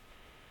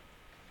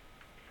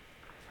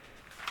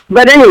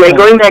 But anyway,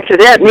 going back to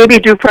that, maybe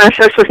due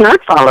process was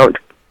not followed.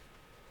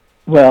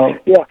 Well,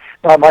 yeah.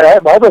 My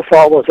other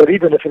thought was that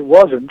even if it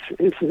wasn't,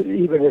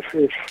 even if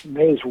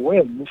Mays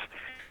wins,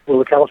 will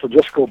the council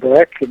just go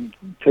back and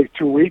take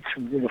 2 weeks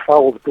and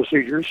follow the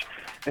procedures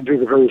and do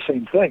the very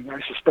same thing?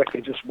 I suspect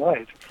they just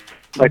might.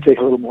 Might take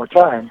a little more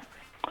time,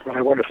 but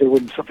I wonder if they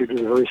wouldn't simply do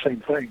the very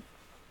same thing.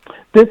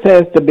 This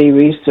has to be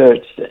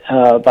researched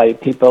by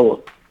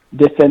people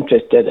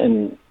disinterested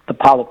in the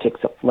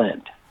politics of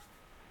Flint.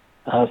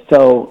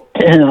 So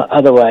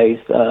otherwise,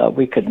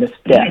 we could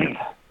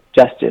misstep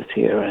justice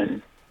here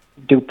and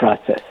due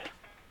process.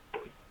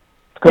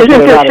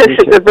 Isn't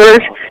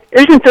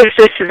this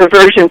just a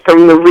diversion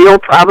from the real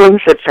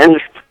problems that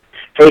Flint's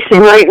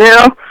facing right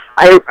now?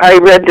 I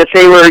read that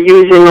they were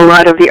using a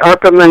lot of the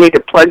ARPA money to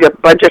plug a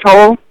budget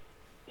hole.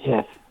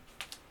 Yes.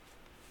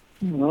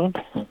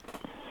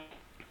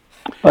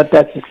 But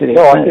that's the city.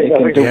 No, I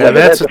think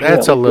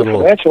that's a little.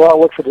 The financial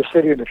outlook for the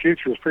city in the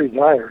future is pretty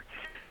dire.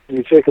 And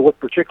you take a look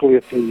particularly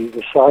at the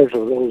size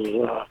of those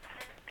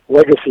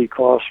legacy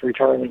costs,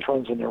 retirement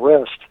funds, and the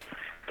rest.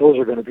 Those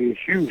are going to be a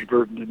huge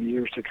burden in the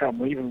years to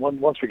come, even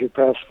once we get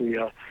past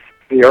the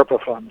ARPA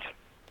funds.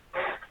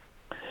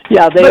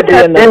 Yeah,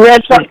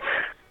 that's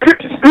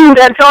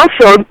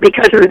also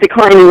because of the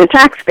decline in the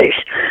tax base.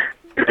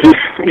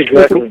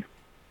 Exactly.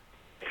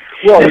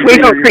 Well, if we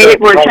don't create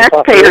more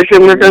taxpayers,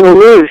 then we're going to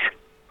lose.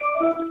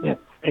 Yeah.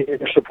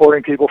 You're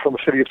supporting people from a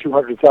city of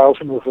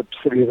 200,000 with a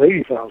city of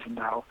 80,000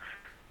 now.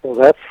 Well,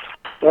 that's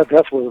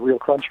where the real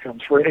crunch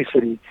comes for any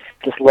city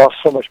just lost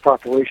so much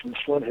population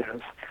as Flint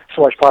has,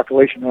 so much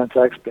population on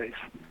tax base.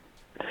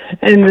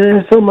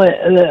 And so much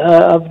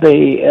of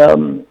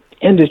the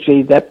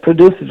industry that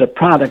produces a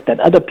product that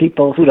other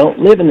people who don't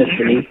live in the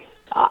city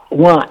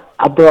want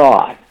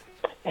abroad,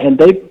 and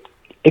they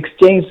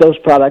exchange those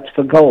products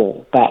for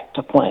gold back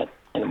to Flint,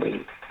 and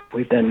we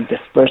then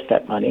disperse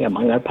that money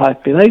among our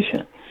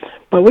population.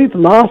 But we've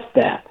lost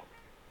that,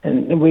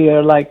 and we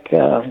are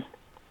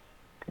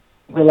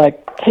we're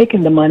like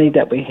taking the money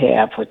that we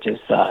have, which is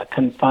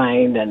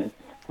confined and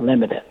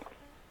limited.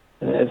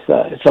 There's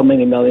so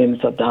many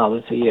millions of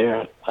dollars a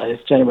year is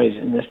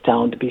generated in this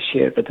town to be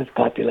shared with this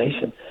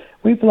population.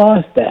 We've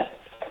lost that,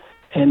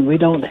 and we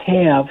don't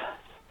have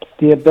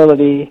the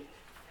ability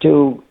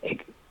to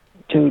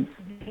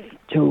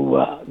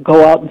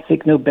go out and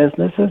seek new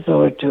businesses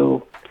or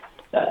to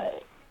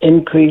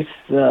increase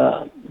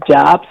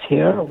jobs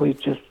here. We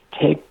just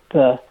take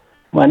the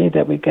money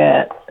that we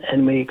get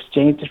and we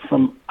exchange it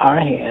from our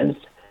hands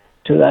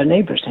to our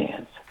neighbors'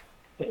 hands.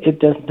 It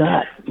does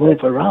not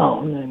move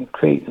around and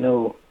create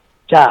new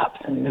jobs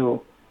and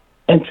new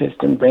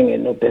interest in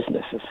bringing new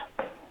businesses.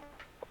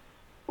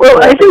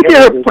 Well, I think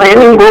there's a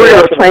planning board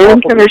or a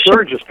planning commission.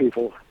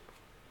 People.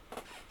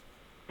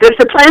 Does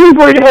the planning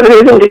board have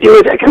anything to do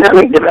with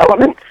economic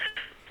development?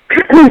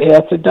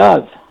 Yes, it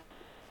does.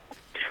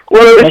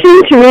 Well, it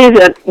seems to me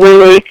that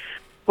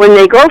when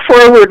they go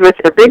forward with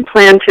their big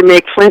plan to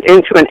make Flint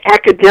into an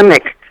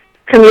academic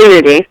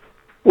community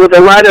with a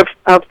lot of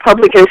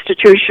public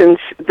institutions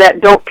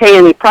that don't pay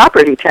any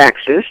property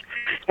taxes,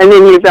 and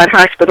then you've got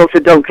hospitals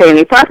that don't pay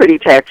any property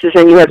taxes,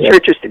 and you have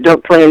churches that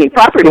don't pay any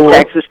property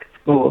taxes,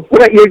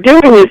 what you're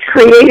doing is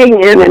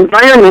creating an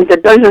environment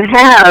that doesn't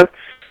have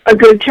a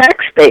good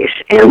tax base,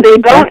 and they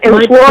don't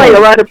employ a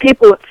lot of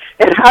people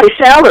at high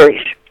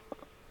salaries.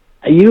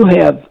 You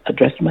have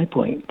addressed my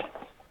point.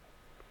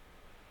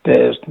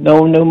 There's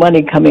no new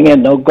money coming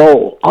in, no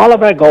gold. All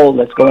of our gold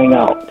is going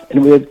out,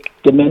 and we're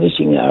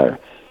diminishing our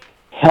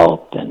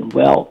health and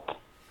wealth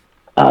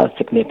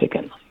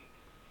significantly.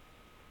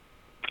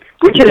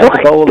 Which is why,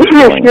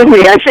 excuse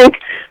me, I think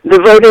the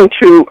voting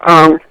to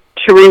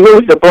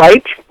remove the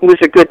blight was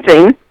a good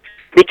thing,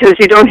 because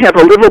you don't have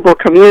a livable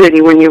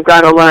community when you've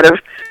got a lot of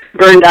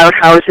burned out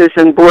houses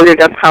and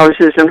boarded up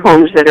houses and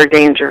homes that are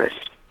dangerous.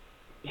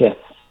 Yes.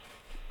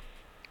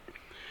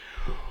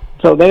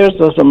 So there's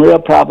some real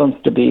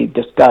problems to be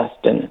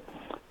discussed and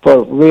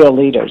for real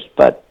leaders,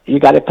 but you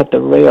got to put the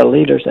real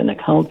leaders in the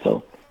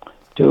council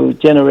to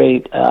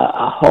generate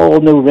a whole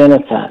new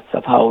renaissance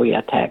of how we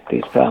attack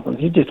these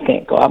problems. You just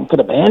can't go out and put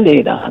a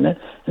Band-Aid on it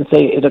and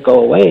say it'll go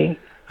away.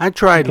 I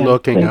tried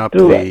looking up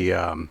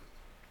the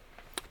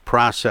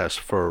process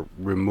for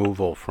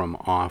removal from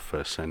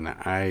office, and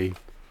I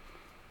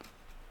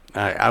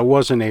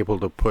wasn't able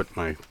to put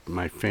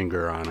my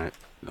finger on it.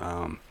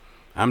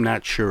 I'm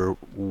not sure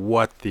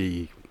what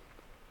the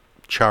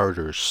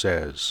charter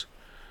says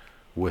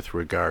with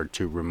regard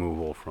to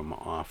removal from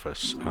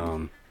office.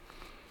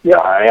 Yeah,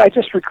 I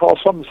just recall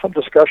some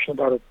discussion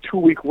about a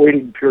 2-week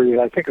waiting period.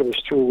 I think it was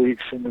 2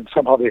 weeks, and then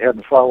somehow they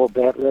hadn't followed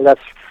that.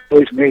 That's at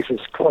least Mace's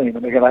claim.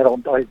 And again, I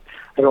don't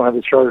have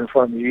the charter in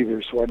front of me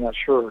either, so I'm not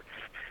sure.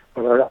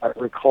 But I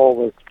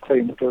recall the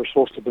claim that there was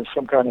supposed to have been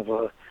some kind of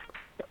a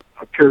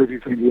period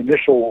between the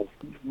initial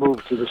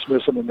move to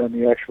dismiss him and then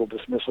the actual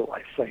dismissal,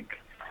 I think.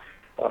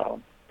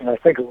 And I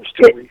think it was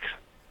 2 weeks.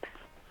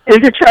 Is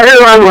the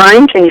charter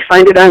online? Can you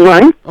find it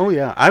online? Oh,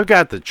 yeah. I've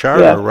got the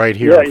charter right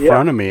here in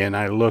front of me, and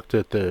I looked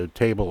at the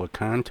table of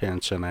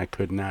contents, and I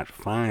could not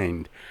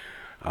find,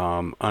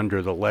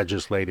 under the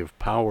legislative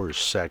powers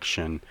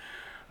section,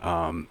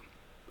 a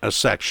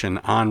section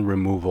on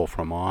removal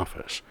from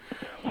office.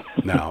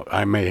 Now,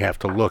 I may have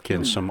to look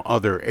in some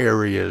other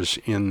areas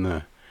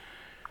in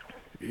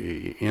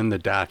the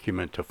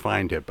document to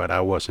find it, but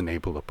I wasn't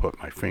able to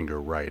put my finger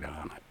right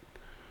on it.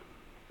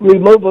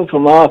 Removal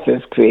from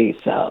office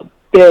creates a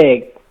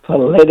big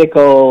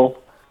political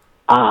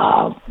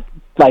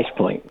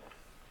flashpoint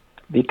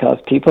because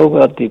people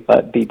will be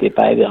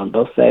divided on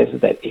both sides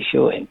of that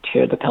issue and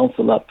tear the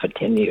council up for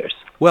 10 years.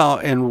 Well,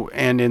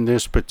 and in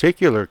this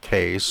particular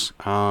case,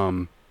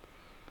 although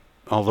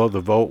the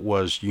vote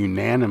was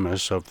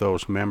unanimous of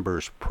those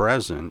members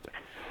present,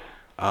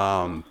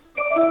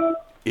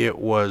 it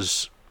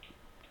was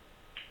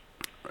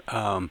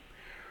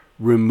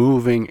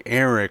removing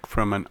Eric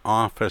from an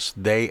office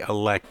they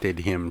elected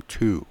him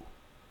to.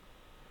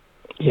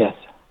 Yes.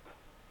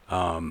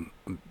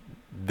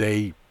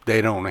 They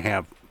don't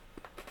have,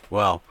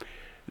 well,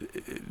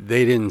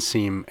 they didn't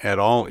seem at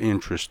all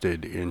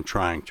interested in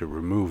trying to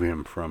remove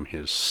him from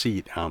his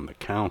seat on the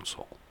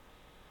council.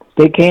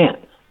 They can't.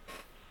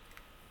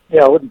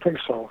 Yeah, I wouldn't think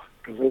so.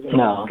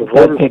 No, the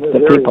voters pick the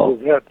people.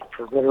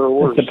 For better or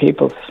worse. It's the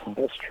people.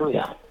 That's true.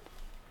 Yeah.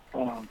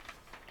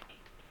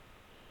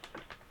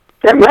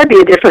 That might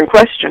be a different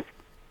question.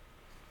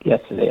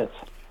 Yes, it is.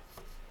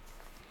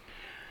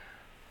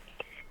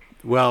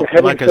 Well,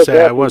 like I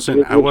said, I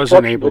wasn't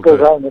able to. Go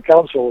down the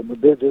council, and the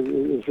bid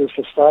is just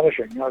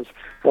astonishing. I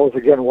was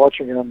again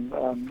watching it on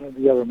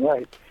the other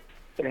night,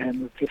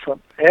 and it's just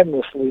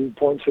endlessly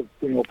points of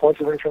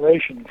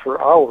information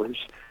for hours,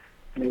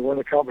 and they weren't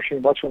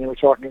accomplishing much when they were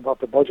talking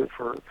about the budget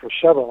for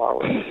several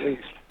hours at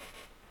least.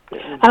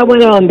 I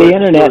went on the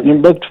internet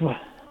and looked.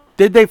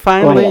 Did they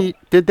finally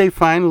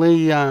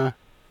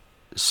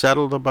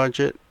settle the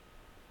budget?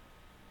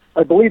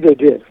 I believe they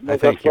did. I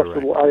think you're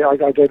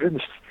right. I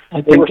didn't.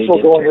 They were still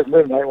going at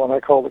midnight when I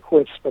called it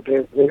quits, but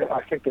I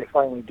think they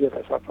finally did,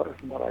 I thought,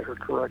 from what I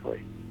heard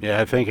correctly. Yeah,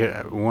 I think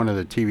one of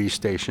the TV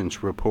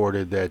stations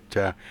reported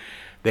that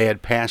they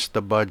had passed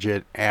the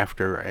budget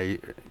after a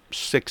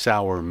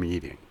 6-hour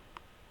meeting.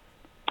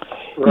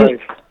 Right.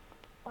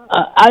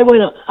 I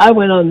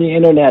went on the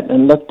internet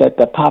and looked at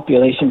the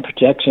population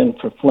projection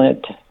for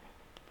Flint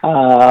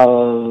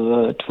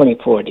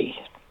 2040,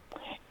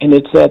 and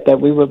it said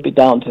that we would be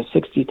down to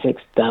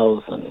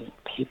 66,000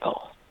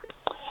 people.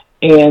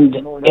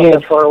 And we're not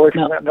that far away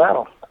from that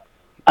now.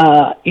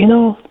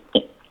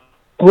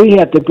 We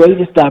have the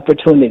greatest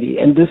opportunity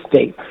in this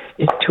state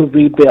is to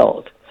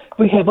rebuild.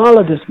 We have all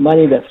of this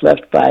money that's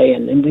left by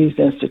in these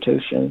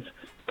institutions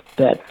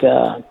that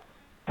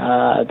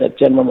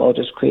General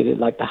Motors created,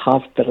 like the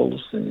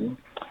hospitals and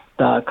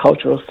the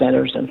cultural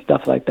centers and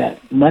stuff like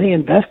that. Money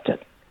invested.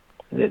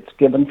 It's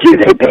given to. Do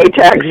they pay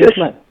taxes?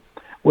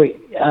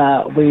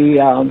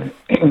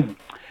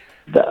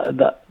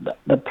 The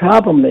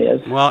problem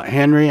is... Well,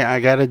 Henry, I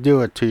got to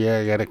do it to you.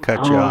 I got to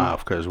cut you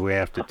off because we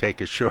have to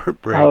take a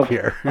short break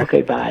here.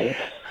 Okay, bye.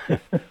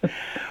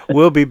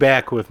 We'll be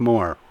back with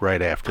more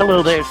right after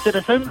Hello this. there,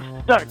 citizens.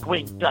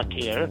 Darkwing Duck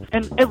here.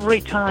 And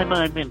every time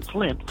I'm in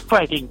Flint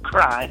fighting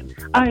crime,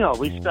 I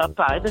always stop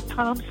by the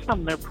Tom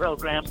Sumner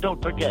program.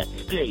 Don't forget,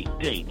 stay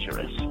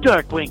dangerous.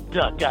 Darkwing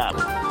Duck out.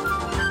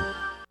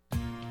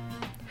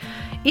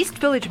 East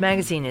Village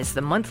Magazine is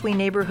the monthly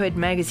neighborhood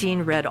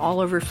magazine read all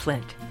over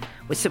Flint.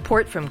 With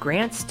support from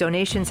grants,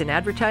 donations, and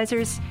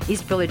advertisers,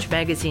 East Village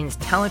Magazine's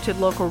talented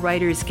local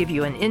writers give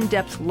you an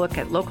in-depth look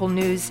at local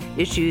news,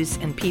 issues,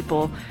 and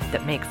people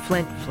that make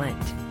Flint, Flint.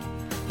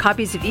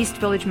 Copies of East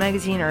Village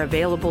Magazine are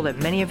available at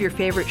many of your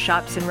favorite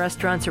shops and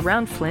restaurants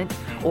around Flint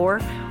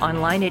or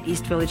online at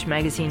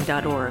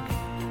eastvillagemagazine.org.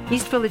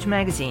 East Village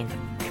Magazine,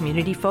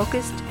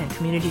 community-focused and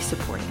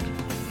community-supported.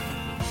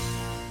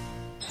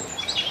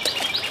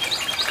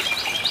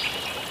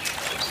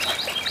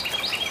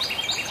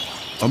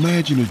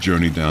 Imagine a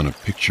journey down a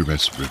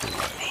picturesque river.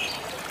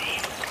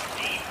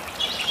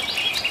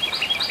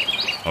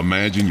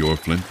 Imagine your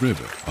Flint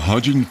River,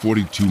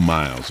 142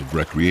 miles of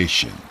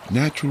recreation,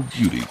 natural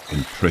beauty,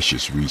 and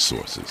precious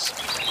resources.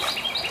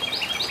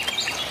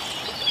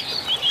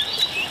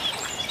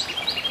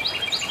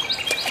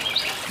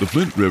 The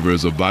Flint River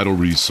is a vital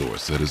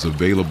resource that is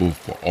available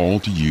for all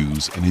to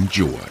use and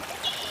enjoy.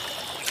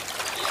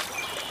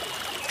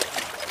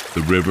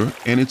 The river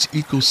and its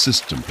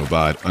ecosystem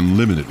provide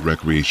unlimited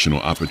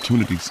recreational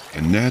opportunities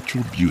and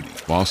natural beauty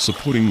while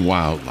supporting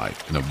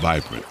wildlife in a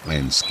vibrant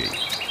landscape.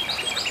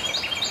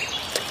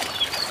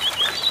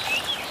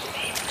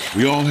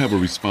 We all have a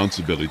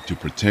responsibility to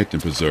protect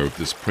and preserve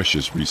this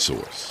precious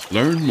resource.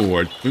 Learn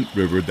more at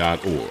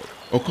flintriver.org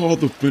or call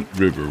the Flint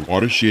River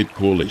Watershed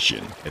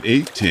Coalition at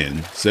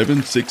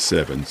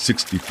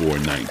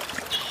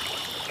 810-767-6490.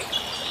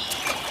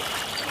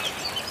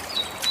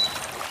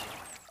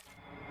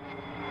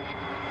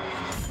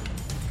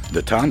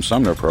 The Tom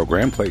Sumner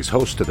Program plays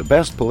host to the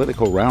best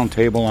political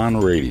roundtable on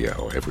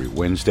radio every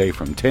Wednesday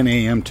from 10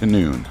 a.m. to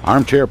noon.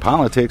 Armchair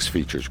Politics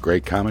features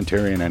great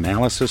commentary and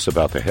analysis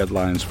about the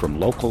headlines from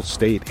local,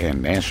 state,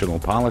 and national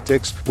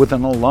politics with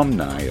an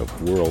alumni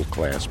of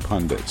world-class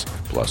pundits,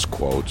 plus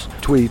quotes,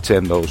 tweets,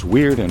 and those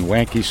weird and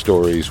wacky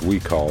stories we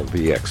call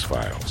the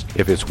X-Files.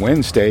 If it's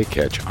Wednesday,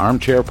 catch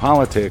Armchair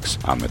Politics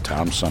on the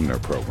Tom Sumner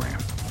Program.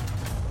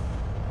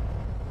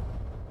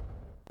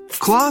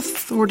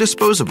 Cloth or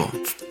disposable?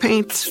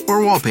 Paint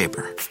or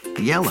wallpaper?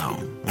 Yellow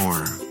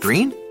or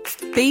green?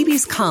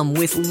 Babies come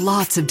with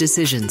lots of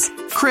decisions.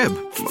 Crib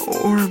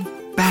or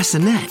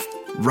bassinet?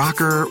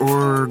 Rocker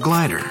or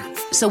glider?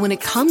 So when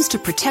it comes to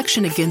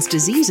protection against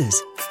diseases,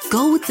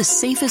 go with the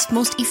safest,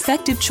 most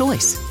effective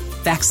choice: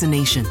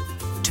 vaccination.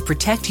 To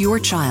protect your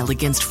child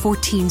against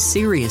 14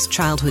 serious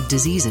childhood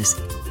diseases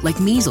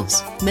like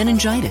measles,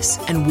 meningitis,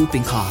 and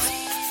whooping cough.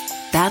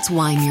 That's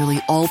why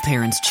nearly all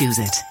parents choose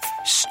it.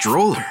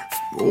 Stroller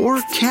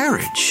or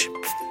carriage?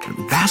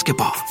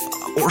 Basketball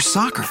or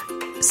soccer?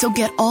 So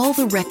get all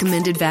the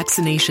recommended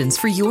vaccinations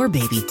for your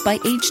baby by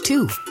age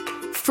 2.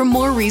 For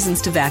more reasons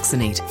to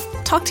vaccinate,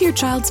 talk to your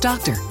child's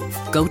doctor.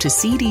 Go to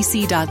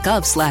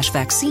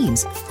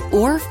cdc.gov/vaccines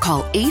or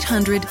call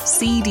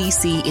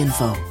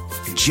 800-CDC-INFO.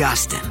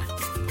 Justin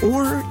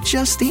or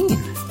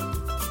Justine.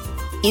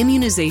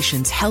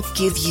 Immunizations help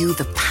give you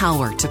the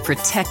power to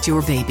protect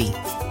your baby.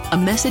 A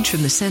message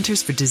from the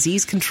Centers for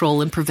Disease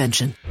Control and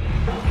Prevention.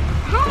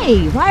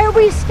 Hey, why are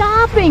we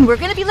stopping? We're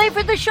going to be late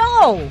for the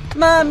show.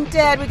 Mom,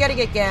 Dad, we got to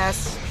get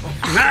gas.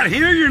 Not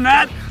here, you're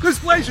not. This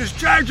place is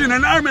charging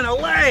an arm and a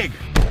leg.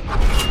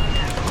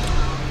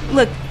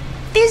 Look,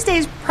 these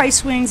days price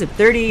swings of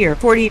 30 or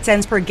 40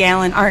 cents per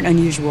gallon aren't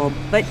unusual,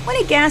 but when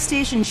a gas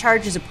station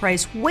charges a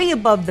price way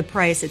above the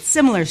price at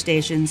similar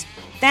stations,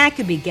 that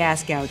could be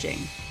gas gouging.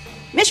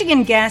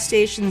 Michigan gas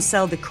stations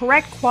sell the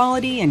correct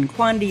quality and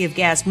quantity of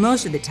gas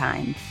most of the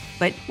time,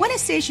 but when a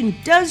station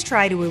does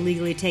try to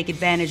illegally take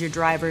advantage of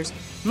drivers,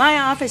 my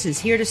office is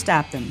here to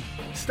stop them.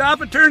 Stop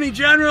Attorney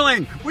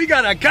Generaling! We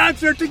got a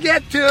concert to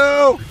get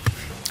to!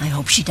 I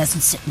hope she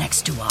doesn't sit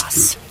next to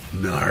us.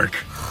 Narc.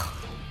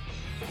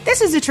 This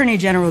is Attorney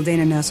General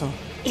Dana Nussel.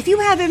 If you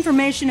have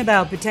information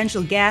about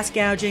potential gas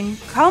gouging,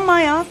 call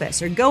my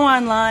office or go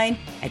online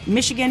at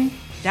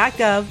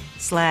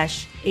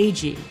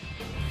michigan.gov/AG.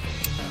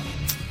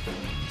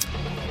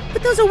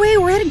 Put those away,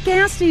 we're at a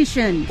gas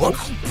station.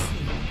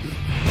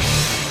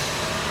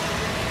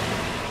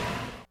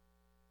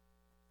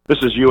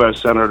 This is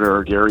U.S.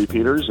 Senator Gary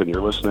Peters, and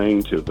you're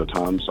listening to the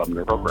Tom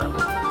Sumner Program.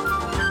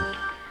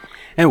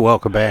 And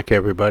welcome back,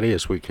 everybody,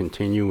 as we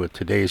continue with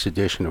today's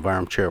edition of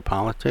Armchair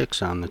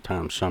Politics on the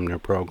Tom Sumner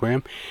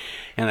Program.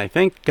 And I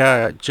think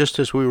just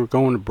as we were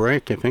going to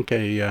break, I think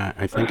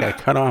I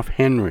cut off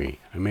Henry.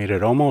 I made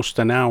it almost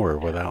an hour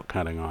without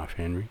cutting off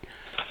Henry.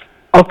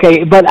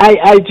 Okay, but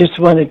I just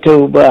wanted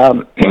to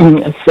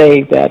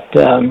say that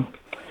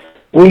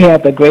we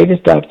have the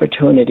greatest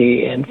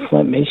opportunity in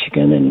Flint,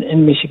 Michigan, and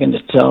in Michigan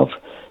itself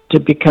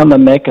to become a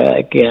mecca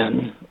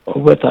again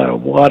with our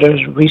water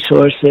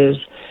resources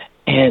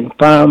and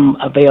farm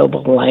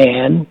available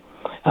land,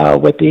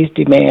 with these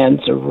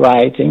demands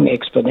rising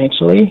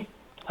exponentially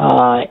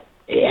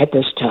at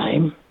this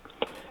time.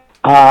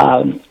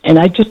 And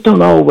I just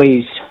don't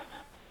always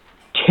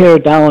tear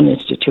down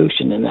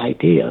institutions and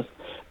ideas,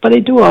 but I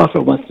do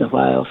offer once in a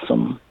while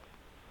some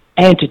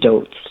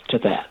antidotes to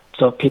that,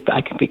 so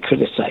I can be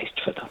criticized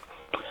for them.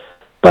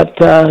 But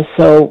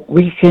so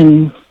we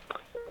can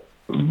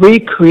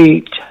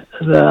recreate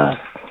the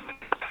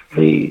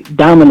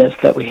dominance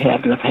that we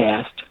had in the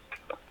past.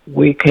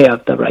 We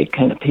have the right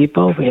kind of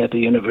people. We have the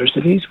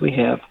universities. We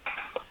have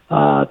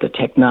the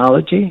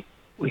technology.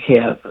 We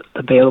have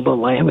available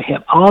land. We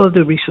have all of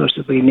the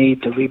resources we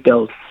need to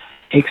rebuild,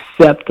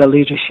 except the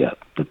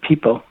leadership, the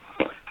people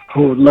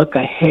who look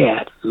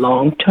ahead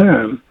long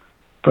term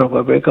for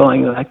where we're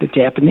going, like the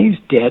Japanese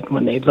did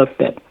when they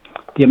looked at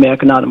the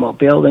American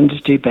automobile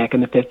industry back in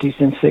the 50s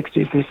and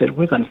 60s. They said,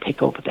 we're going to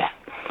take over that.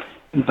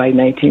 And by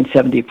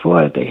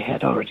 1974, they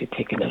had already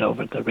taken it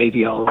over, the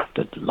radio,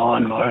 the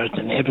lawnmowers,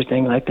 and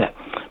everything like that.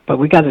 But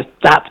we got to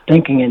stop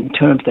thinking in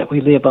terms that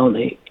we live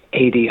only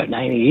 80 or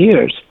 90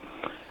 years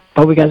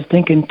But we got to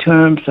think in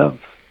terms of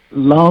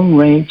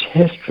long-range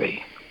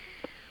history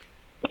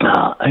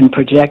and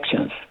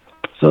projections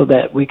so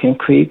that we can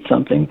create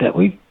something that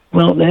we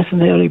won't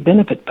necessarily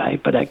benefit by,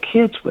 but our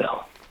kids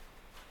will.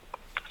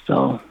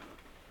 So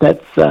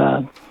that's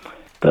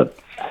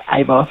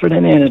I've offered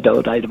an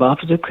antidote. I've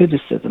offered a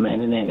criticism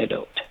and an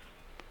antidote.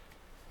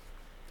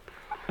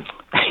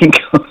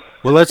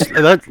 Well,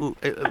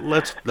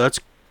 let's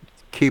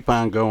keep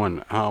on going.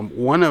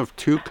 One of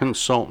two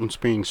consultants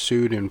being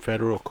sued in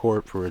federal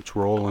court for its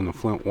role in the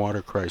Flint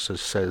water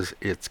crisis says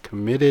it's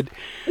committed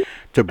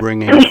to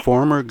bringing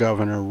former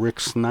Governor Rick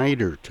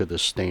Snyder to the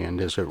stand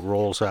as it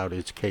rolls out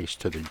its case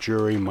to the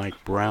jury.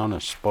 Mike Brown,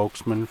 a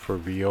spokesman for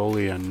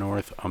Veolia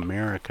North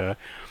America,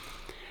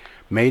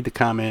 made the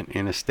comment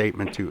in a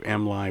statement to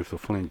MLive, the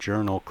Flint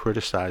Journal,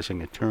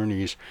 criticizing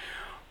attorneys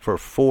for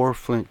 4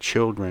 Flint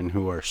children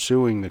who are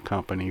suing the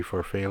company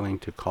for failing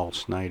to call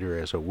Snyder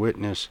as a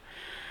witness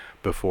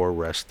before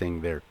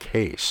resting their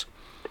case.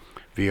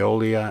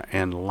 Veolia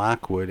and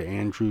Lockwood,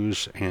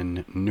 Andrews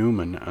and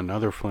Newman,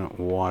 another Flint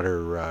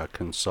water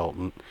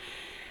consultant,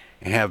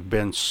 have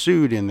been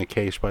sued in the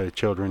case by the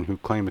children who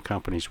claim the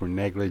companies were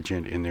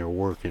negligent in their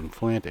work in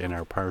Flint and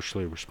are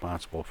partially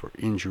responsible for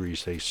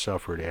injuries they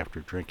suffered after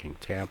drinking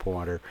tap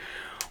water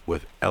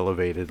with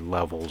elevated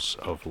levels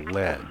of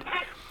lead.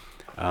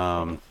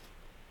 Can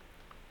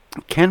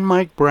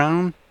Mike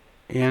Brown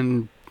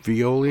and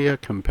Veolia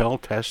compel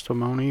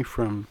testimony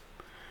from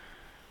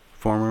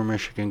former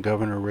Michigan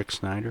Governor Rick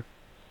Snyder?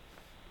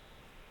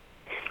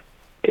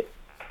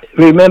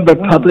 Remember,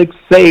 public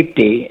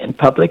safety and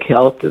public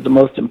health is the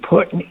most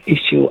important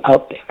issue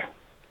out there.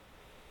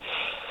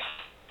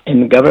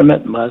 And the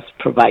government must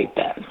provide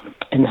that.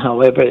 And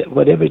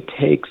whatever it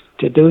takes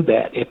to do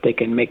that, if they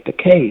can make the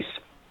case,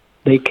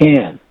 they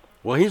can.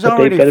 Well, he's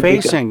already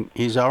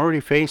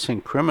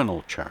facing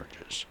criminal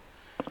charges.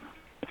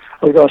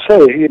 I was going to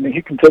say,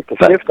 he can take the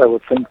fifth, I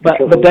would think. But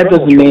that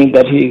doesn't mean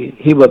that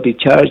he will be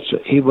charged,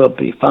 he will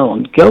be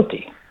found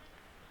guilty.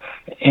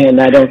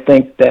 And I don't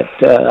think that,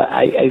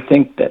 I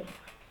think that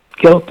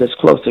guilt is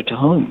closer to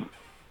home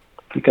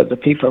because the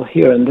people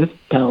here in this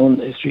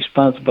town is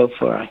responsible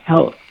for our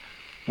health,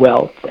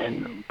 wealth,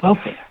 and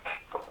welfare.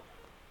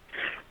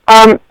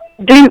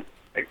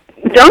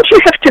 Don't you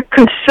have to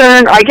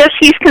concern, I guess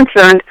he's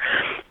concerned,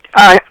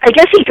 I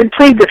guess he could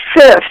plead the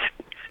fifth.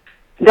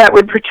 That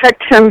would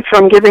protect him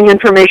from giving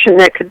information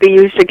that could be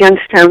used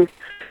against him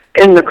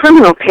in the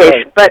criminal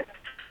case. Right. But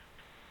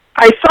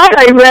I thought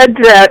I read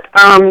that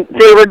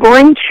they were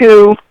going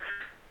to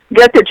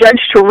get the judge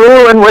to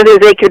rule on whether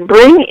they could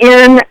bring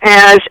in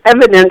as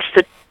evidence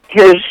that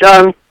his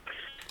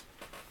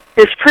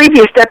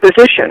previous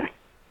deposition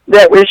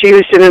that was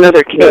used in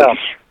another case.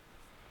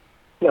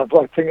 Yeah,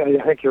 but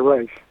I think you're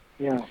right.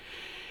 Yeah.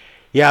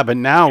 Yeah, but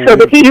now... So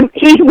that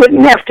he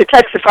wouldn't have to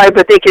testify,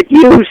 but they could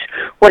use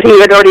what he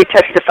had already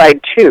testified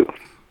to.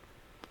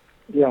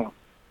 Yeah.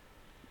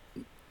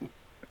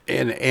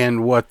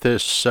 And what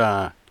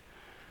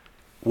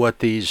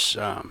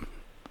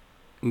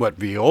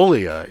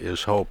Veolia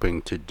is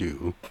hoping to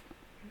do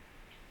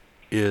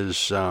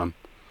is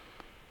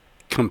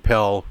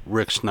compel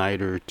Rick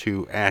Snyder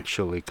to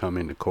actually come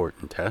into court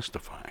and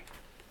testify.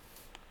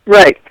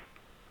 Right.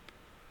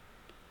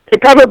 They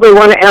probably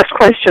want to ask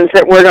questions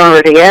that weren't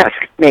already asked,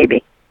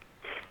 maybe.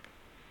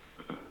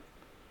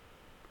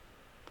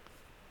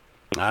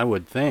 I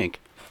would think.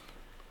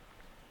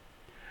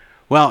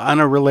 Well, on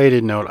a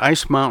related note,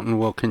 Ice Mountain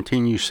will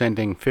continue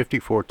sending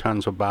 54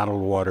 tons of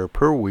bottled water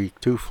per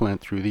week to Flint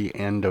through the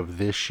end of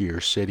this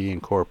year. City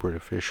and corporate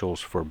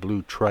officials for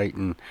Blue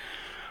Triton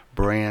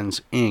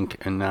Brands, Inc.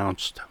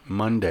 announced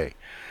Monday.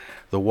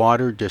 The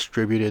water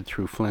distributed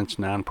through Flint's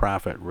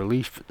nonprofit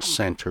relief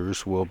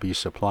centers will be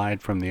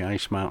supplied from the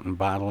Ice Mountain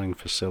bottling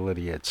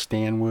facility at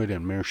Stanwood,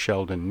 and Mayor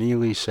Sheldon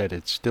Neely said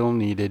it's still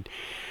needed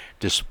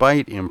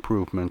despite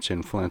improvements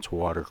in Flint's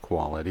water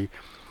quality.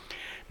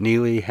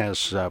 Neely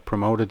has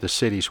promoted the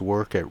city's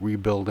work at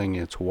rebuilding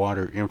its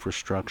water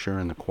infrastructure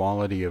and the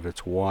quality of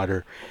its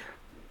water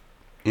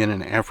in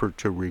an effort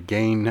to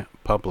regain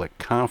public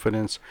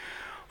confidence.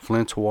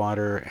 Flint's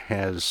water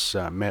has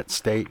met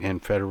state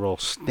and federal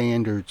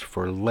standards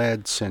for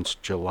lead since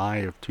July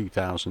of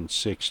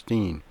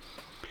 2016.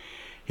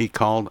 He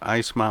called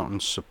Ice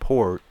Mountain's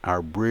support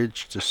our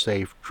bridge to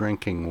safe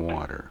drinking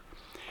water.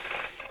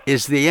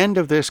 Is the end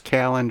of this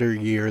calendar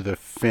year the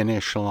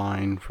finish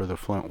line for the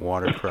Flint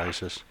water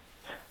crisis?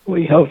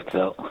 We hope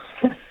so.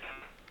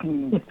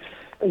 Because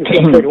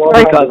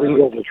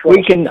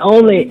we can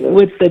only,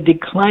 with the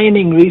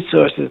declining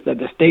resources that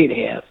the state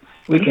has,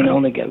 we can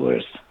only get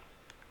worse.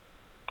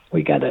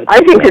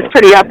 I think it's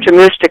pretty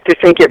optimistic to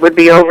think it would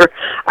be over.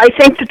 I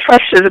think the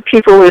trust of the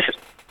people is,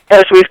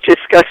 as we've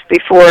discussed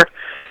before,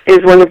 is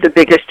one of the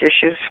biggest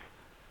issues.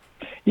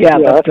 Yeah,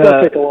 but that's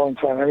going to take a long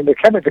time. I mean,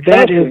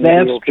 that is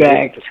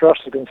abstract. The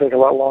trust is going to take a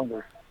lot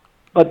longer.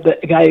 But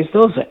guys,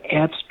 those are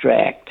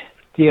abstract,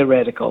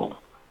 theoretical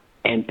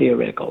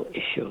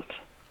issues,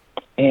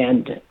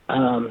 and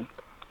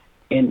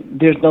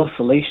there's no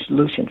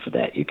solution for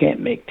that. You can't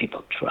make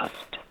people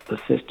trust the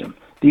system.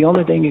 the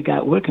only thing you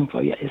got working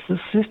for you is the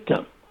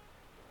system.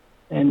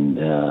 And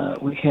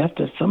we have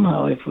to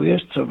somehow, if we're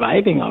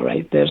surviving all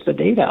right, there's the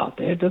data out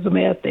there. There's a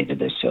math data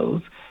that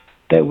shows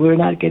that we're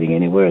not getting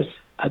any worse.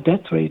 Our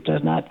death rate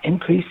is not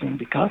increasing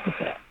because of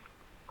that.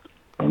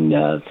 And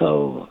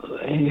so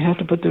you have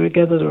to put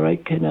together the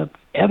right kind of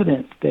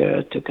evidence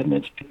there to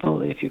convince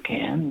people if you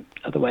can.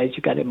 Otherwise,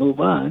 you got to move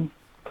on,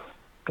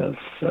 because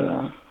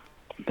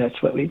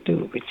that's what we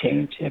do. We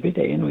change every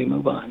day and we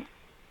move on.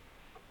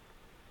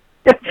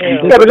 But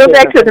go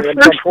back to the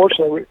first.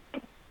 Unfortunately,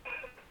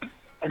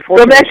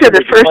 go back to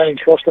the first. Finding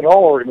trust in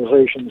all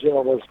organizations.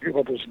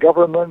 Whether it's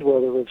government,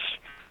 whether it's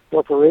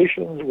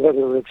corporations,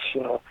 whether it's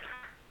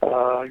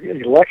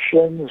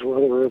elections,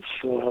 whether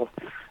it's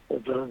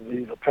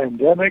the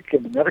pandemic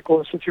and the medical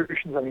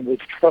institutions. I mean, they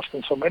trust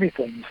in so many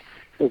things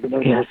that have been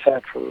under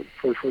attack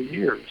for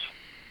years.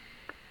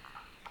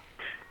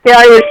 Yeah,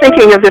 I was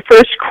thinking of the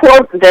first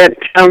quote that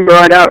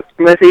brought out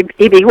was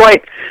E.B.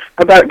 White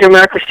about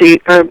democracy,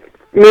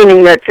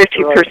 meaning that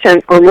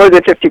 50% or more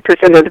than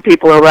 50% of the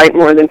people are right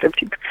more than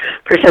 50%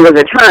 of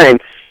the time.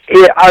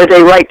 Are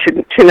they right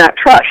to not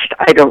trust?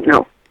 I don't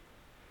know.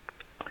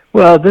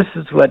 Well, this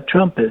is what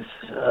Trump is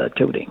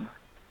touting.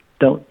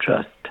 Don't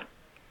trust.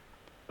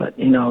 But,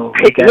 but he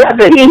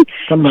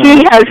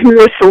has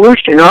no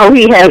solution. All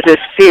he has is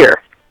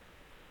fear.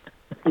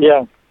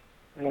 Yeah.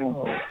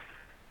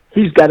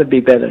 He's got to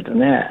be better than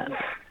that.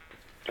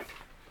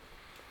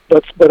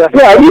 But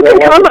you can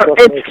come up.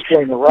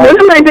 One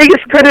of my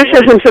biggest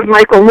criticisms of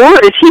Michael Moore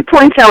is he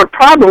points out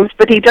problems,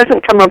 but he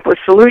doesn't come up with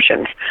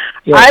solutions.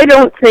 Yes. I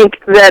don't think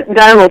that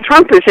Donald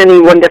Trump is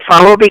anyone to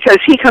follow, because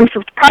he comes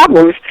with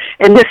problems,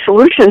 and his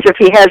solutions, if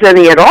he has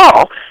any at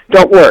all,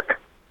 don't work.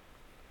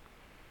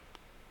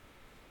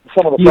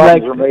 Some of the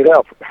problems are made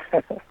up.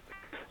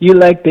 You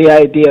like the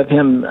idea of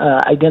him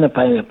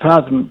identifying a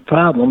problem,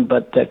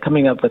 but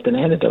coming up with an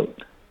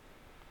antidote.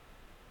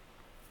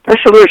 A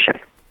solution.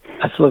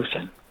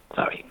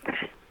 Sorry.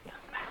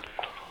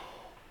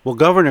 Well,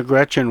 Governor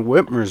Gretchen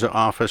Whitmer's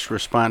office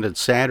responded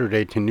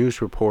Saturday to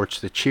news reports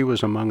that she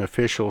was among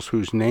officials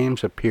whose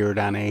names appeared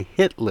on a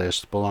hit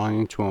list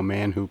belonging to a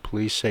man who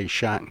police say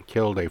shot and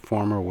killed a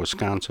former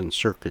Wisconsin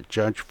circuit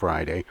judge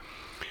Friday.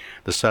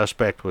 The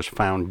suspect was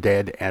found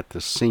dead at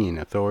the scene.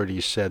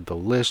 Authorities said the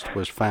list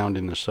was found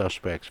in the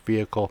suspect's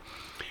vehicle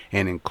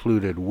and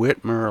included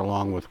Whitmer,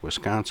 along with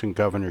Wisconsin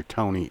Governor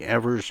Tony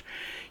Evers,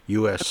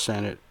 U.S.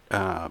 Senate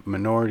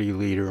Minority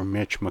Leader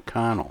Mitch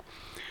McConnell.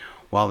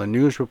 While the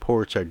news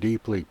reports are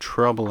deeply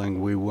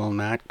troubling, we will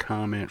not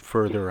comment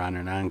further on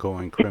an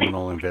ongoing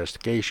criminal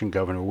investigation.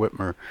 Governor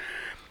Whitmer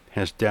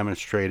has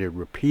demonstrated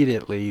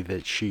repeatedly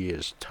that she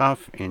is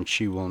tough and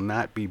she will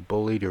not be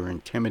bullied or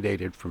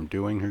intimidated from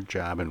doing her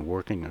job and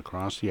working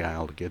across the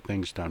aisle to get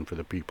things done for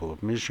the people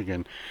of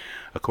Michigan,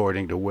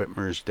 according to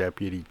Whitmer's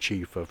Deputy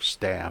Chief of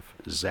Staff,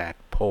 Zach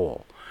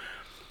Pohl.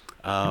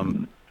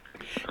 Do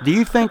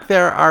you think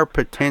there are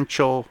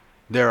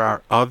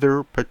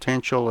other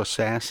potential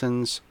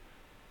assassins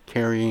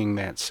carrying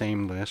that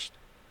same list?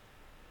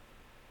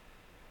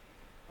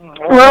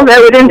 Well, that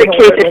would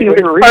indicate that he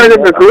was part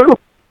of the group.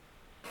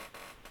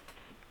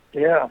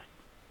 Yeah.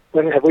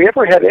 But have we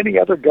ever had any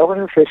other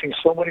governor facing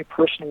so many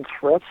personal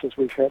threats as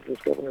we've had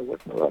this Governor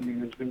Whitmer? I mean,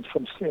 there's been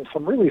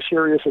some really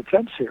serious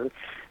attempts here,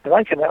 and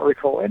I cannot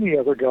recall any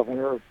other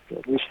governor,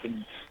 at least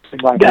in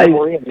my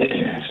memory and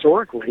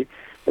historically,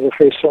 that have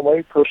faced so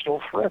many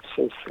personal threats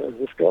as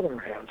this governor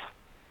has.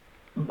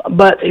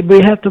 But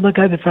we have to look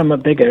at it from a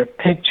bigger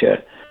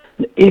picture.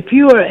 If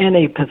you are in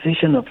a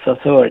position of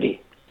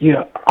authority,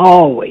 you're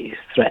always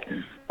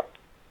threatened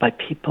by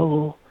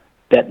people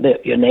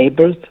your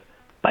neighbors,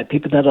 by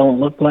people that don't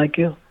look like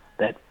you,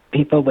 that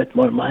people with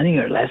more money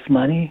or less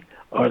money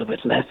or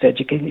with less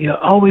education. You're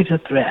always a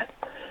threat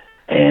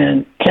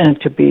and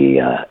to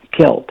be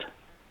killed.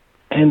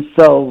 And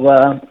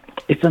so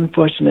it's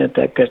unfortunate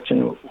that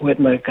Gretchen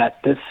Whitmer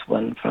got this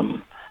one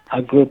from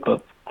a group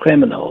of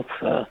criminals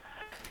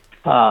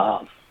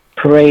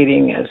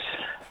parading as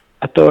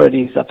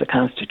authorities of the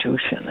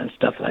Constitution and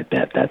stuff like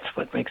that. That's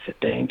what makes it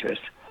dangerous.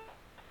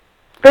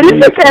 But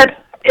isn't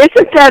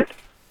that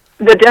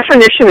the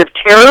definition of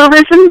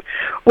terrorism?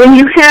 When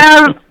you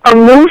have a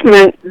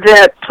movement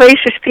that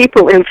places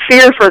people in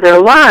fear for their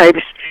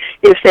lives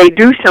if they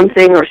do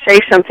something or say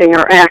something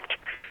or act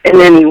in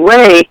any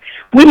way,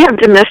 we have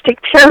domestic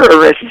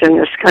terrorists in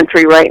this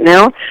country right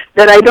now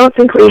that I don't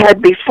think we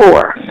had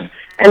before.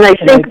 And I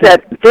think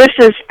that this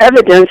is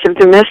evidence of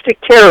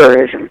domestic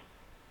terrorism.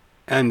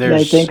 And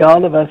I think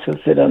all of us who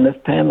sit on this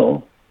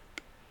panel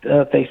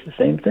face the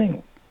same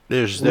thing.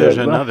 There's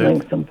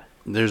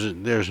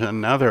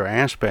another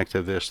aspect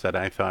of this that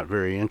I thought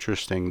very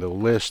interesting. The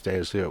list,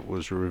 as it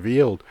was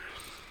revealed,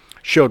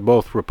 showed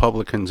both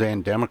Republicans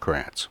and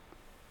Democrats.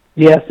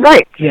 Yes.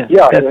 Right. Yes.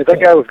 Yeah, I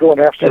think I was going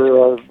after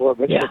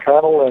Mitch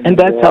McConnell and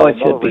that's how it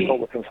should be.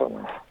 Well,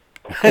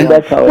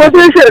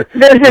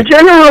 there's a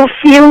general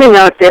feeling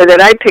out there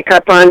that I pick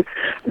up on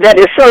that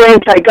is so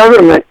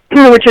anti-government,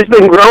 which has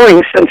been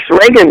growing since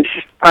Reagan's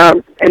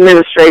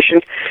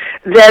administration,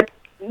 that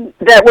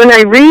that when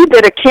I read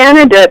that a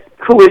candidate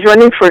who is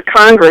running for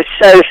Congress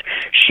says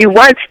she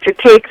wants to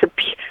take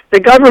the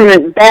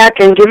government back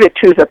and give it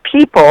to the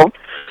people,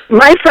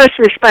 my first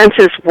response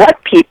is,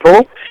 what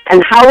people?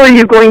 And how are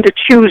you going to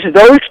choose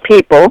those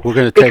people?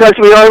 Because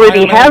we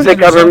already have the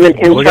government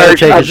in charge of We're going to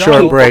take a short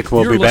people. break.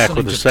 We'll be back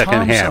with the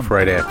second half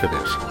right after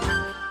this.